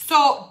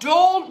 So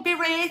don't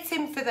berate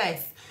him for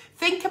this.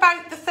 Think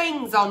about the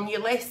things on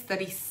your list that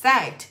he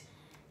said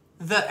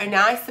that are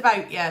nice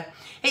about you.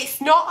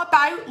 It's not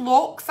about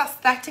looks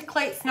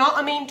aesthetically. It's not,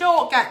 I mean,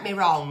 don't get me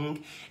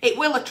wrong. It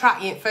will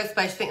attract you in first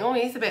place. You think, oh,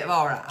 he's a bit of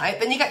all right.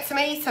 Then you get to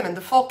meet him and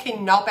the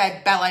fucking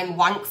knobhead bell-end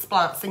wank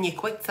splats and you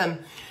quit him.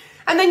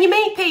 And then you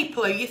meet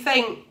people who you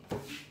think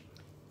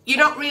you're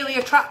not really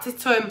attracted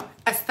to him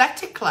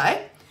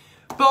aesthetically,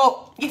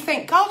 but you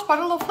think, God, what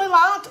a lovely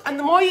lad. And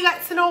the more you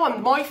get to know him,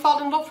 the more you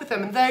fall in love with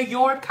him. And they're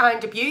your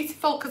kind of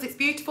beautiful because it's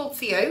beautiful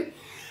to you.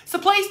 So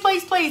please,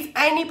 please, please,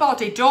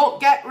 anybody, don't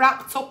get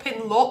wrapped up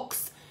in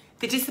looks.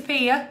 They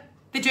disappear.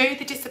 They do,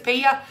 they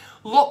disappear.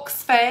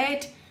 Looks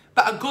fade,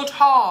 but a good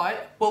heart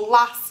will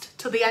last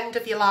to the end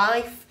of your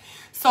life.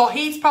 So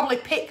he's probably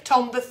picked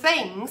on the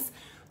things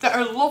that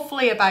are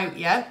lovely about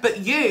you, but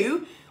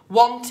you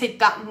wanted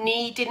that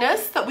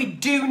neediness that we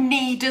do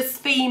need as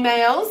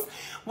females.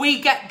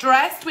 We get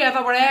dressed, we have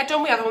our hair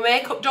done, we have our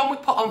makeup done, we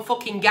put on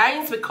fucking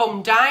gowns, we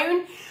come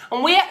down,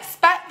 and we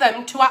expect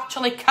them to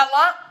actually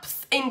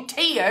collapse in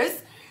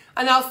tears.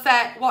 And they'll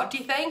say, what do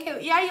you think?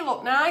 Yeah, you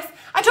look nice.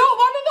 I don't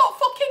want to look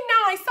fucking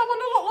nice. I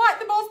want to look like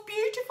the most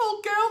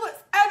beautiful girl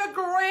that's ever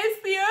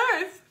graced the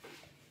earth.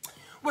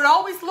 We're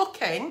always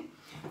looking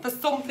for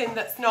something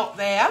that's not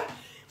there,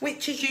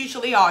 which is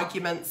usually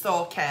arguments,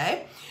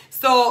 okay?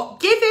 So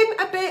give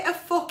him a bit of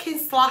fucking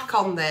slack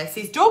on this.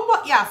 He's done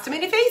what you asked. I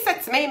mean, if he said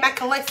to me, make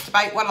a list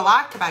about what I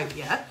like about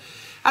you,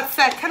 I'd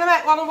say, can I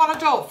make one on what I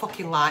don't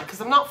fucking like?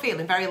 Because I'm not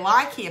feeling very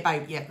likey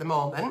about you at the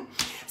moment.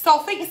 So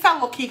I think you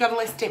sound lucky you got a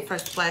list in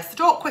first place. So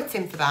don't quit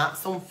him for that.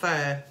 It's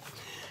unfair.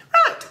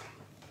 Right.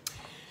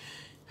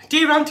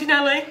 Dear Auntie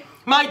Nelly,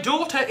 my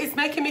daughter is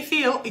making me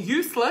feel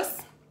useless.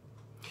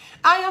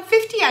 I am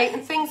 58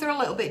 and things are a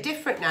little bit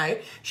different now.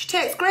 She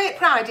takes great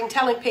pride in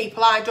telling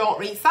people I don't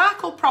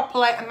recycle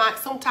properly and might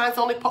sometimes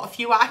only put a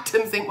few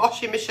items in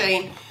washing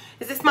machine.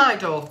 Is this my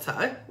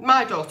daughter?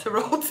 My daughter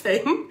wrote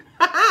in.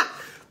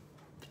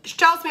 She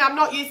tells me I'm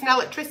not using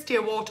electricity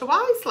or water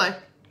wisely.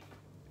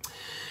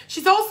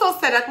 She's also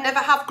said I'd never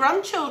have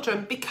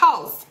grandchildren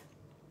because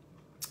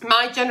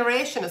my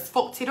generation has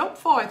fucked it up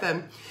for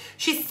them.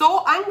 She's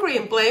so angry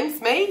and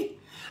blames me.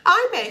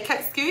 I make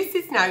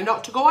excuses now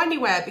not to go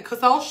anywhere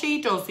because all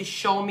she does is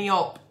show me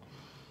up.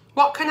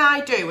 What can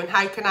I do and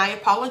how can I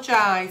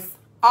apologise?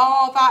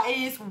 Oh, that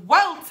is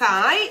well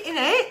tight, isn't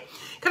it?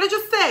 Can I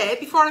just say,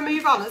 before I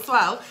move on as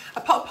well, I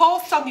put a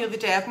post on the other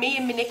day of me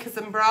in my knickers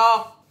and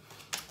bra.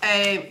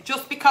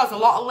 Just because a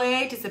lot of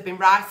ladies have been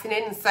writing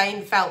in and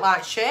saying they felt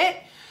like shit.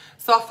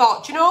 So I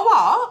thought, do you know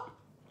what?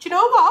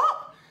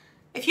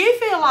 If you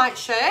feel like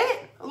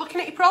shit, looking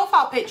at your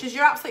profile pictures,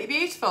 you're absolutely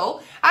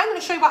beautiful. I'm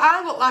going to show you what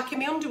I look like in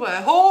my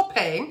underwear,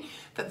 hoping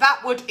that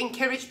that would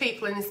encourage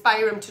people and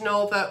inspire them to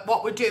know that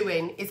what we're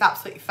doing is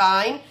absolutely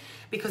fine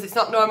because it's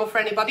not normal for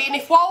anybody. And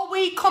if all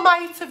we come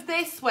out of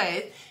this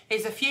with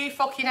is a few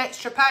fucking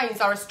extra pounds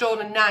or a stone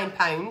and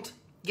 £9,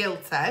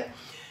 guilty,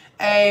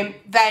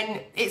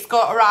 then it's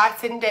got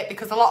alright, isn't it?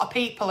 Because a lot of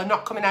people are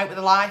not coming out with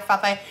a life, are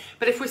they?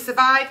 But if we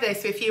survive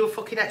this with a few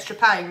fucking extra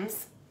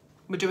pounds,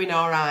 we're doing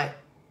alright.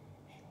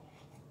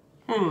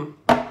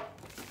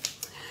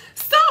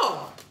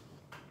 So,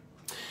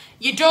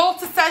 your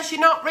daughter says you're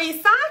not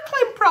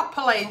recycling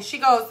properly, and she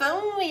goes,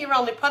 oh, you're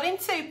only putting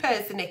 2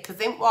 pairs of knickers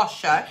in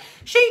washer.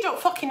 She don't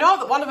fucking know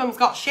that one of them's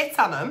got shit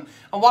on them,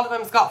 and one of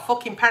them's got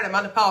fucking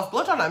perimenopause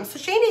blood on them, so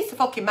she needs to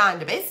fucking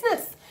mind her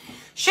business.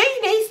 She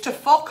needs to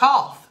fuck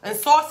off and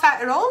sort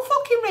out her own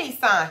fucking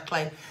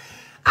recycling.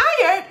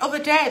 I heard the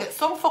other day that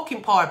some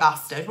fucking poor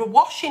bastard were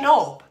washing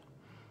up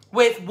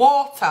with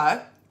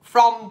water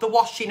from the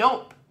washing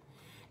up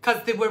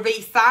because they were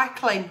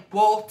recycling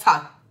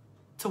water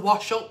to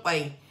wash up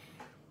with.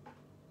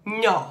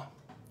 No,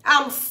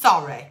 I'm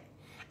sorry.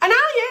 And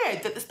I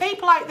heard that there's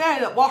people out there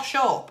that wash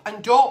up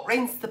and don't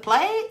rinse the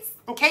plates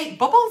and keep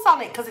bubbles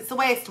on it because it's a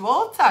waste of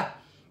water.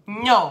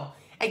 No.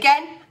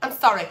 Again, I'm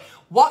sorry.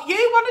 What you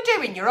want to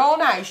do in your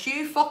own house,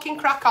 you fucking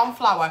crack on,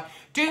 Flower.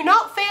 Do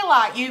not feel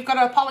like you've got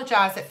to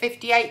apologise at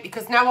 58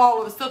 because now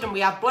all of a sudden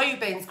we have blue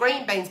bins,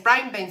 green bins,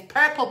 brown bins,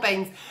 purple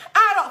bins.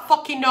 I don't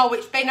fucking know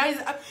which bin.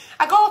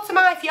 I go to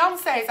my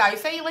fiance's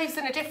house, he lives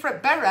in a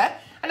different borough,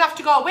 and I have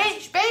to go,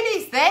 which bin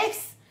is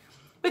this?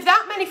 With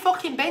that many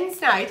fucking bins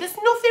now, there's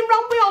nothing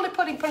wrong with only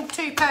putting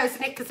 2 pairs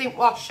of knickers in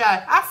washer.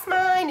 That's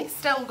mine, it's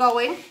still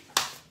going.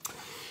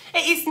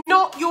 It is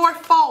not your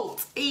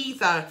fault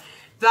either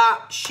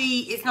that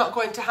she is not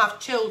going to have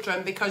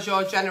children because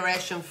your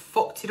generation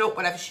fucked it up,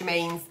 whatever she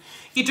means.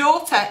 Your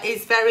daughter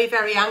is very,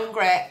 very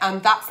angry,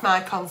 and that's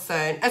my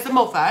concern. As a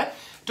mother,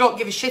 don't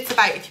give a shit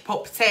about if you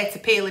put potato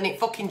peel in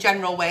it fucking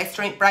general waste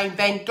or in brown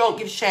bin. Don't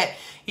give a shit.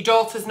 Your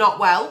daughter's not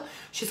well.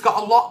 She's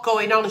got a lot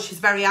going on and she's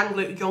very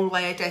angry young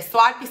lady. So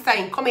I'd be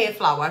saying, come here,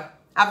 Flower.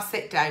 Have a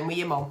sit down with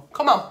your mum.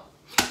 Come on.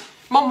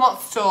 Mum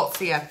wants to talk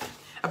to you.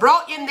 I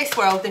brought you in this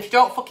world, and if you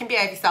don't fucking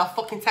behave yourself,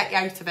 fucking take you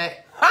out of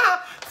it.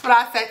 That's what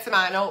I said to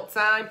mine all the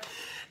time.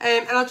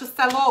 And I'll just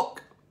say,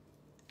 look,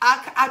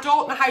 I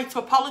don't know how to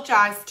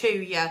apologise to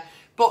you,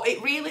 but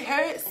it really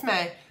hurts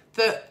me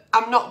that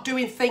I'm not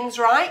doing things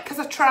right, because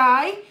I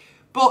try,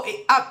 but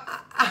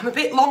I'm a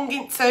bit long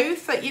in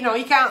tooth, that, you know,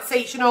 you can't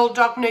teach an old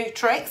dog new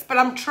tricks, but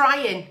I'm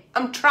trying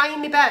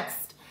my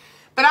best.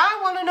 But I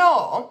want to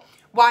know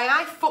why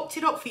I fucked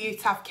it up for you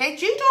to have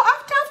kids. You don't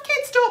have to have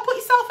kids. Don't put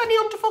yourself any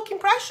under fucking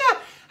pressure.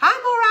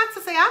 I'm all right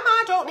to say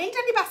I don't need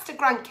any bastard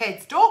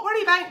grandkids. Don't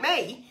worry about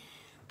me.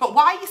 But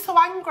why are you so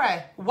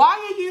angry?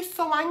 Why are you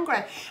so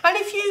angry? And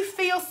if you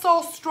feel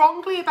so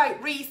strongly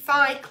about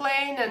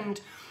recycling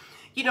and,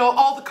 you know,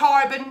 all the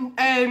carbon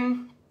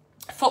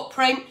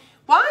footprint,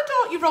 why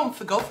don't you run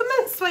for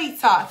government,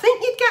 sweetheart? I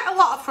think you'd get a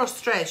lot of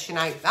frustration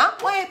out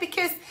that way,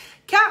 because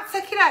can't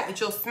take it out of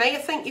just me. I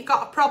think you've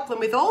got a problem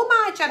with all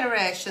my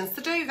generations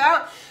to do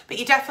that. But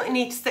you definitely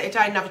need to sit her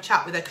down and have a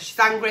chat with her, because she's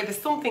angry. There's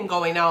something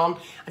going on.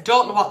 I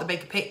don't know what the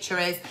bigger picture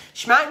is.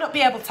 She might not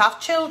be able to have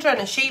children,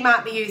 and she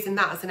might be using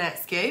that as an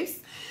excuse.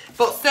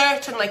 But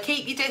certainly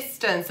keep your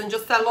distance and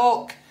just say,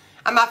 look,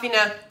 I'm having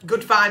a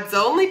good vibes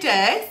only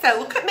day. So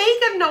look at me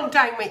getting on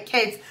down with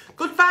kids.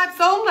 Good vibes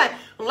only.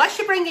 Unless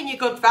you're bringing your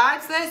good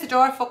vibes, there's the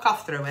door, fuck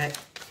off through it.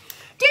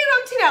 Dear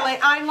Auntie Nelly,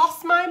 I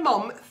lost my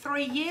mum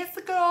 3 years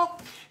ago.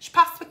 She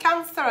passed with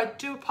cancer. I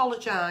do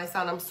apologise,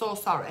 and I'm so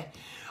sorry.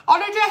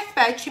 On her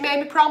deathbed, she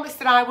made me promise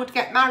that I would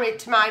get married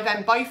to my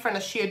then boyfriend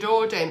as she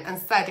adored him, and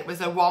said it was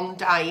her one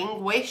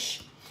dying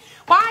wish.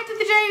 Why did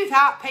they do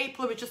that?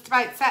 People who were just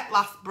about to take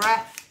last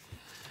breath.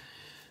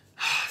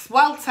 It's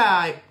well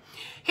tight.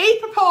 He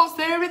proposed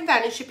there and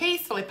then, and she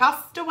peacefully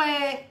passed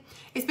away.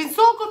 He's been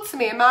so good to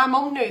me, and my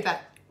mum knew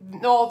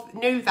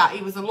that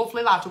he was a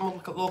lovely lad, and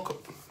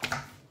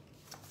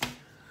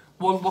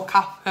would look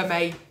after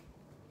me.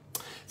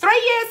 3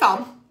 years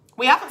on,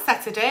 we haven't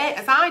set a date,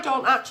 as I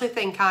don't actually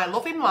think I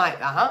love him like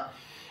that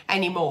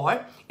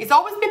anymore. He's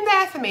always been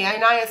there for me,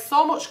 and I had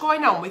so much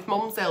going on with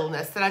mum's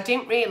illness that I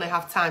didn't really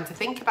have time to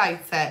think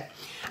about it.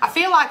 I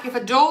feel like if I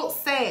do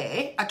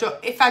say I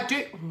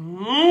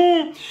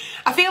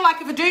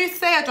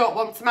don't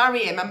want to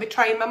marry him, I'm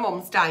betraying my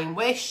mum's dying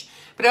wish.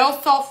 But I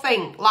also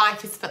think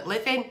life is for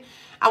living,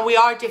 and we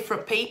are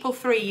different people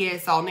 3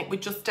 years on. It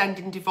would just end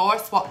in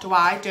divorce. What do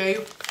I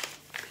do?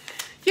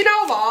 You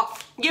know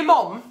what? Your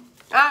mum,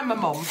 I'm a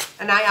mum,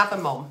 and I have a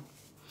mum.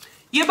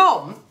 Your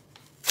mum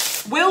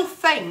will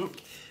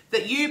think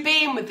that you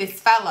being with this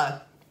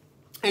fella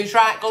who's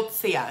right good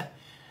to you,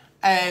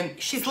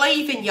 she's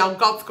leaving you on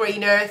God's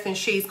green earth, and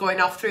she's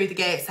going off through the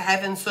gates of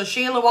heaven. So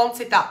she'll have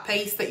wanted that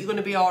peace, that you're going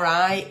to be all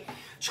right.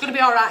 She's going to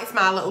be all right, it's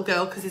my little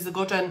girl, because he's a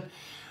good one.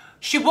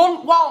 She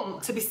wouldn't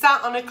want to be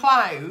sat on a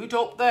cloud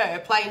up there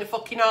playing a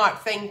fucking harp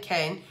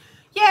thinking,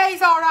 yeah,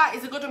 he's all right,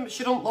 he's a good one, but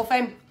she don't love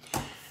him.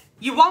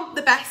 You want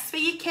the best for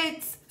your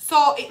kids.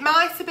 So it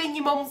might have been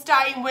your mum's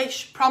dying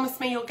wish, promise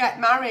me you'll get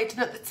married.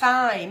 And at the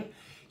time,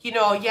 you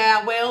know, yeah,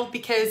 I will,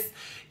 because,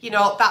 you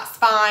know, that's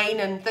fine,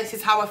 and this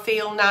is how I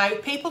feel now.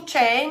 People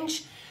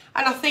change.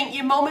 And I think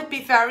your mum would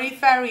be very,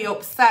 very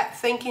upset,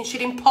 thinking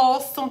she'd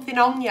impose something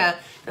on you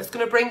that's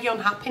going to bring you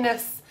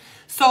unhappiness.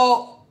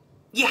 So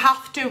you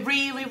have to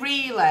really,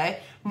 really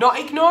not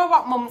ignore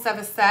what mum's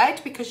ever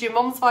said, because your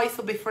mum's voice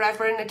will be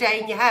forever and a day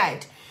in your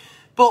head.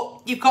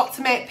 But you've got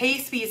to make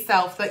peace for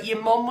yourself that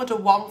your mum would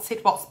have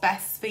wanted what's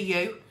best for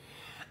you.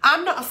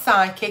 I'm not a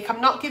psychic.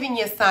 I'm not giving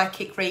you a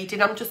psychic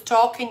reading. I'm just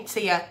talking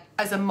to you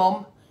as a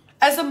mum.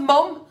 As a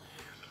mum.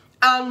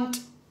 And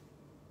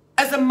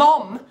as a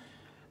mum,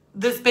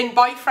 there's been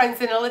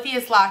boyfriends in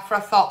Olivia's life where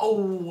I thought,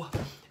 oh,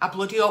 I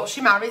bloody hope she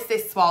marries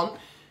this one.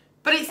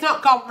 But it's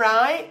not gone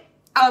right.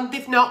 And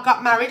they've not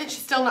got married, and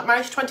she's still not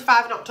married. She's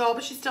 25 in October.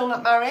 She's still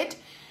not married.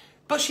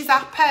 But she's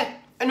happy.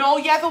 And all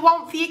you ever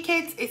want for your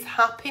kids is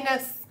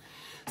happiness.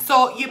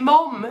 So your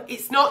mum,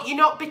 you're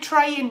not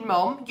betraying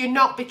mum. You're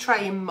not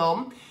betraying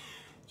mum.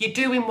 You're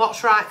doing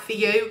what's right for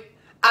you.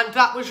 And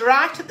that was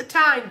right at the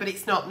time, but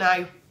it's not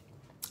now.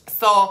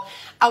 So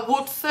I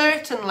would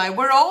certainly,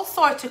 we're all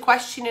sort of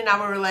questioning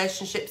our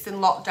relationships in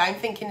lockdown,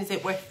 thinking, is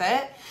it worth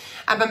it?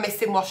 Am I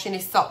missing washing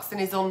his socks and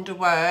his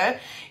underwear?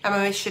 Am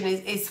I missing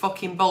his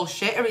fucking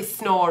bullshit or his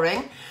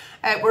snoring?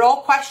 We're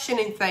all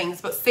questioning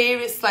things, but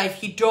seriously,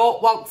 if you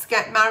don't want to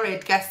get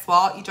married, guess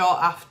what? You don't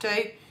have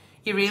to.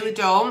 You really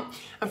don't.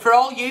 And for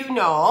all you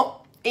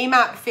know, he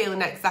might be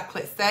feeling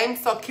exactly the same.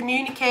 So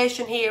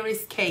communication here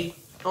is key.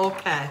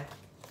 Okay.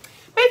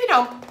 Moving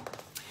on.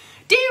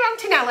 Dear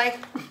Auntie Nelly,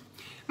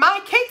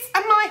 my kids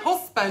and my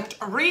husband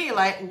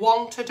really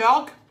want a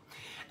dog.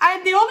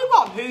 I'm the only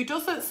one who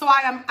doesn't, so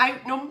I am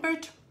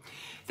outnumbered.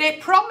 They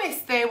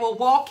promise they will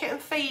walk it and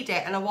feed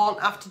it and I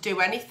won't have to do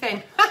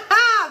anything. Ha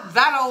ha!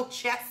 That old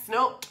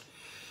chestnut.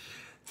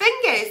 Thing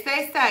is,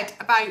 they said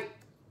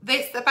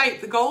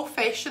about the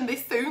goldfish and they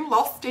soon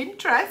lost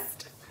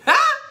interest.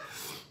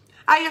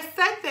 I have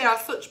said they are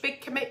such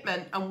big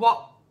commitment, and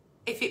what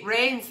if it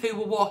rains, who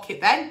will walk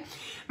it then?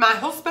 My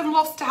husband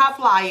loves to have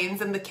lions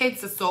and the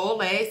kids are so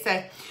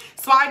lazy.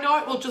 So I know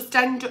it will just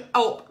end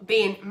up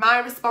being my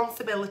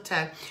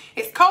responsibility.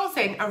 It's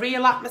causing a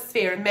real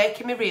atmosphere and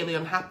making me really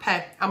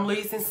unhappy. I'm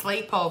losing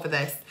sleep over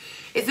this.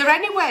 Is there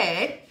any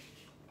way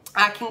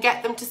I can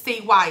get them to see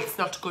why it's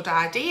not a good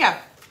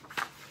idea?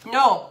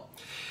 No.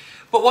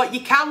 But what you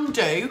can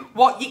do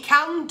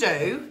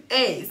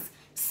is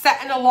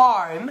set an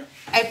alarm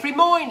every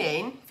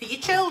morning for your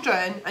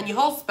children and your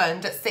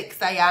husband at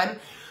 6 AM.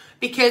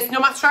 Because no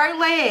matter how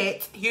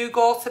late you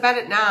go to bed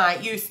at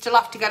night, you still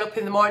have to get up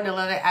in the morning and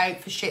let it out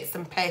for shits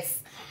and piss.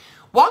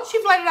 Once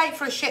you've let it out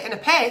for a shit and a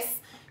piss,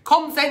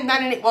 comes in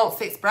then and it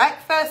wants its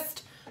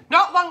breakfast.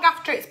 Not long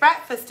after its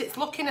breakfast, it's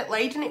looking at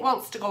Lead and it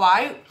wants to go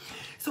out.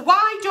 So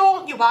why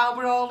don't you, while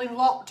we're all in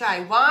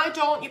lockdown, why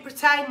don't you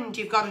pretend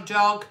you've got a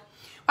dog?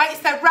 Right, you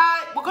said,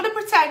 right, we're going to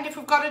pretend if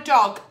we've got a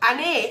dog, and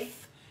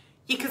if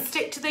you can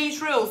stick to these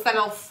rules, then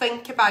I'll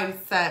think about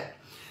it.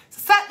 So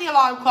set the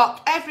alarm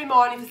clock every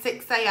morning for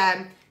 6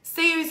 AM,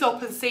 see who's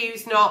up and see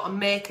who's not, and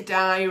make a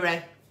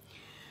diary.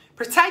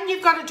 Pretend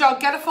you've got a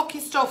dog, get a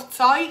fucking stuffed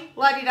toy,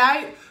 let it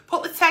out,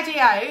 put the teddy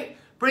out,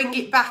 bring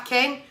it back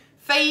in,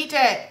 feed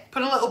it,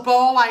 put a little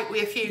ball out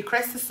with a few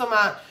crisps or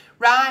something,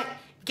 right,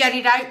 get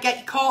it out, get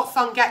your coats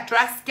on, get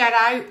dressed, get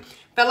out.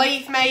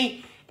 Believe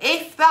me,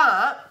 if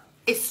that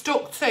is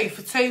stuck to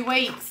for 2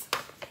 weeks,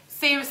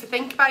 seriously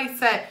think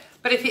about it.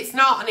 But if it's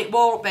not, and it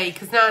won't be,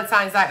 because 9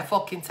 times out of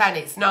fucking 10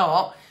 it's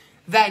not,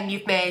 then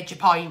you've made your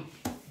point.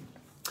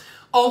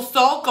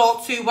 Also,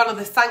 go to one of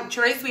the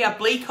sanctuaries. We have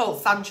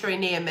Bleakholt Sanctuary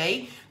near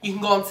me. You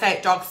can go and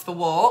take dogs for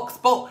walks,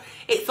 but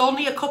it's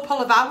only a couple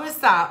of hours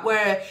that,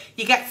 where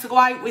you get to go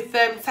out with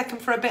them, take them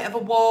for a bit of a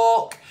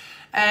walk.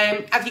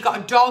 Have you got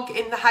a dog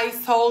in the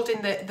household,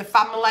 in the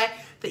family,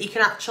 that you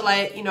can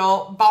actually, you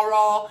know,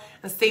 borrow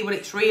and see what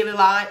it's really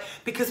like?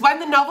 Because when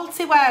the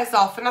novelty wears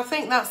off, and I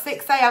think that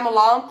 6 AM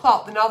alarm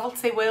clock, the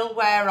novelty will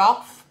wear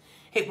off.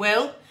 It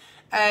will.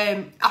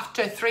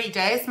 After 3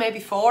 days,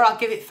 maybe 4, I'll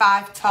give it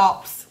 5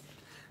 tops.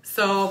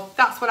 So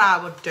that's what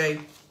I would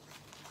do.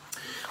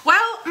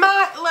 Well,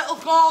 my little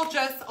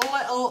gorgeous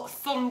little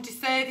Sunday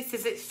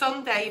services, it's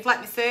Sunday, you've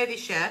let me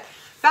service you.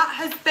 That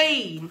has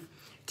been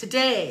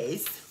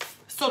today's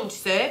Sunday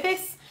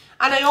service.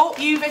 And I hope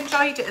you've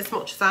enjoyed it as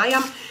much as I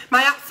am.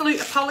 My absolute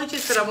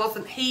apologies that I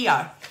wasn't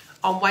here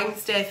on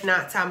Wednesday for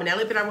Night Time and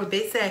Ellie, but I was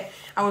busy.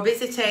 I was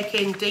busy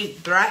taking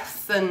deep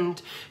breaths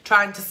and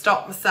trying to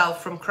stop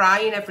myself from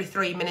crying every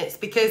 3 minutes,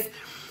 because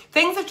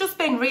things have just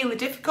been really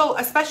difficult,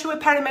 especially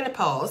with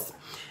perimenopause,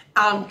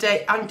 and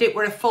it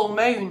were a full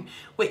moon,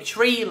 which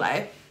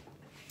really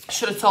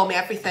should have told me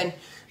everything.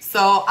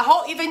 So I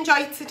hope you've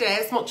enjoyed today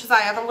as much as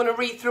I have. I'm going to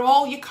read through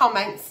all your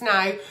comments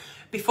now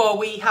before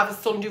we have a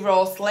Sunday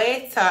roast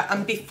later,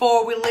 and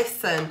before we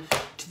listen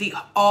to the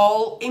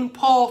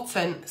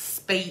all-important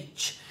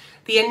speech,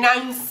 the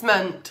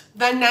announcement,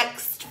 the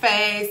next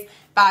phase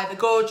by the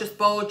gorgeous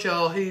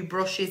Bojo, who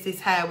brushes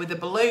his hair with a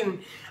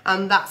balloon.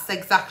 And that's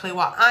exactly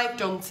what I've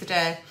done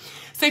today.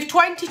 So if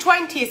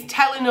 2020 is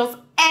telling us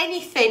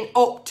anything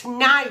up to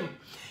now,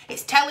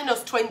 it's telling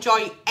us to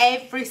enjoy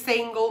every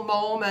single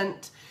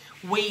moment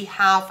we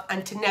have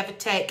and to never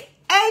take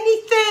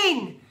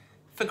anything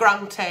for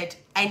granted.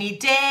 Any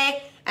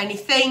day,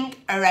 anything,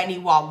 or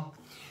anyone.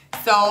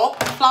 So,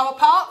 flower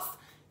pots,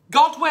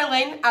 God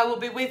willing, I will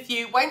be with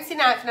you Wednesday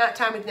night for Night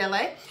Time with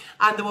Nelly,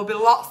 and there will be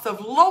lots of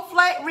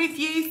lovely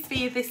reviews for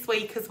you this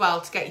week as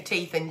well to get your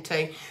teeth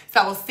into.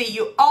 So I will see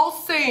you all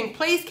soon.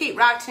 Please keep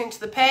writing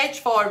into the page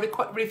for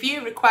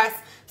review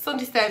requests,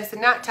 Sunday service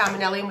and Night Time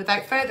with Nelly, and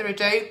without further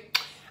ado,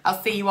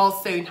 I'll see you all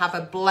soon. Have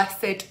a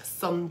blessed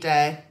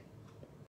Sunday.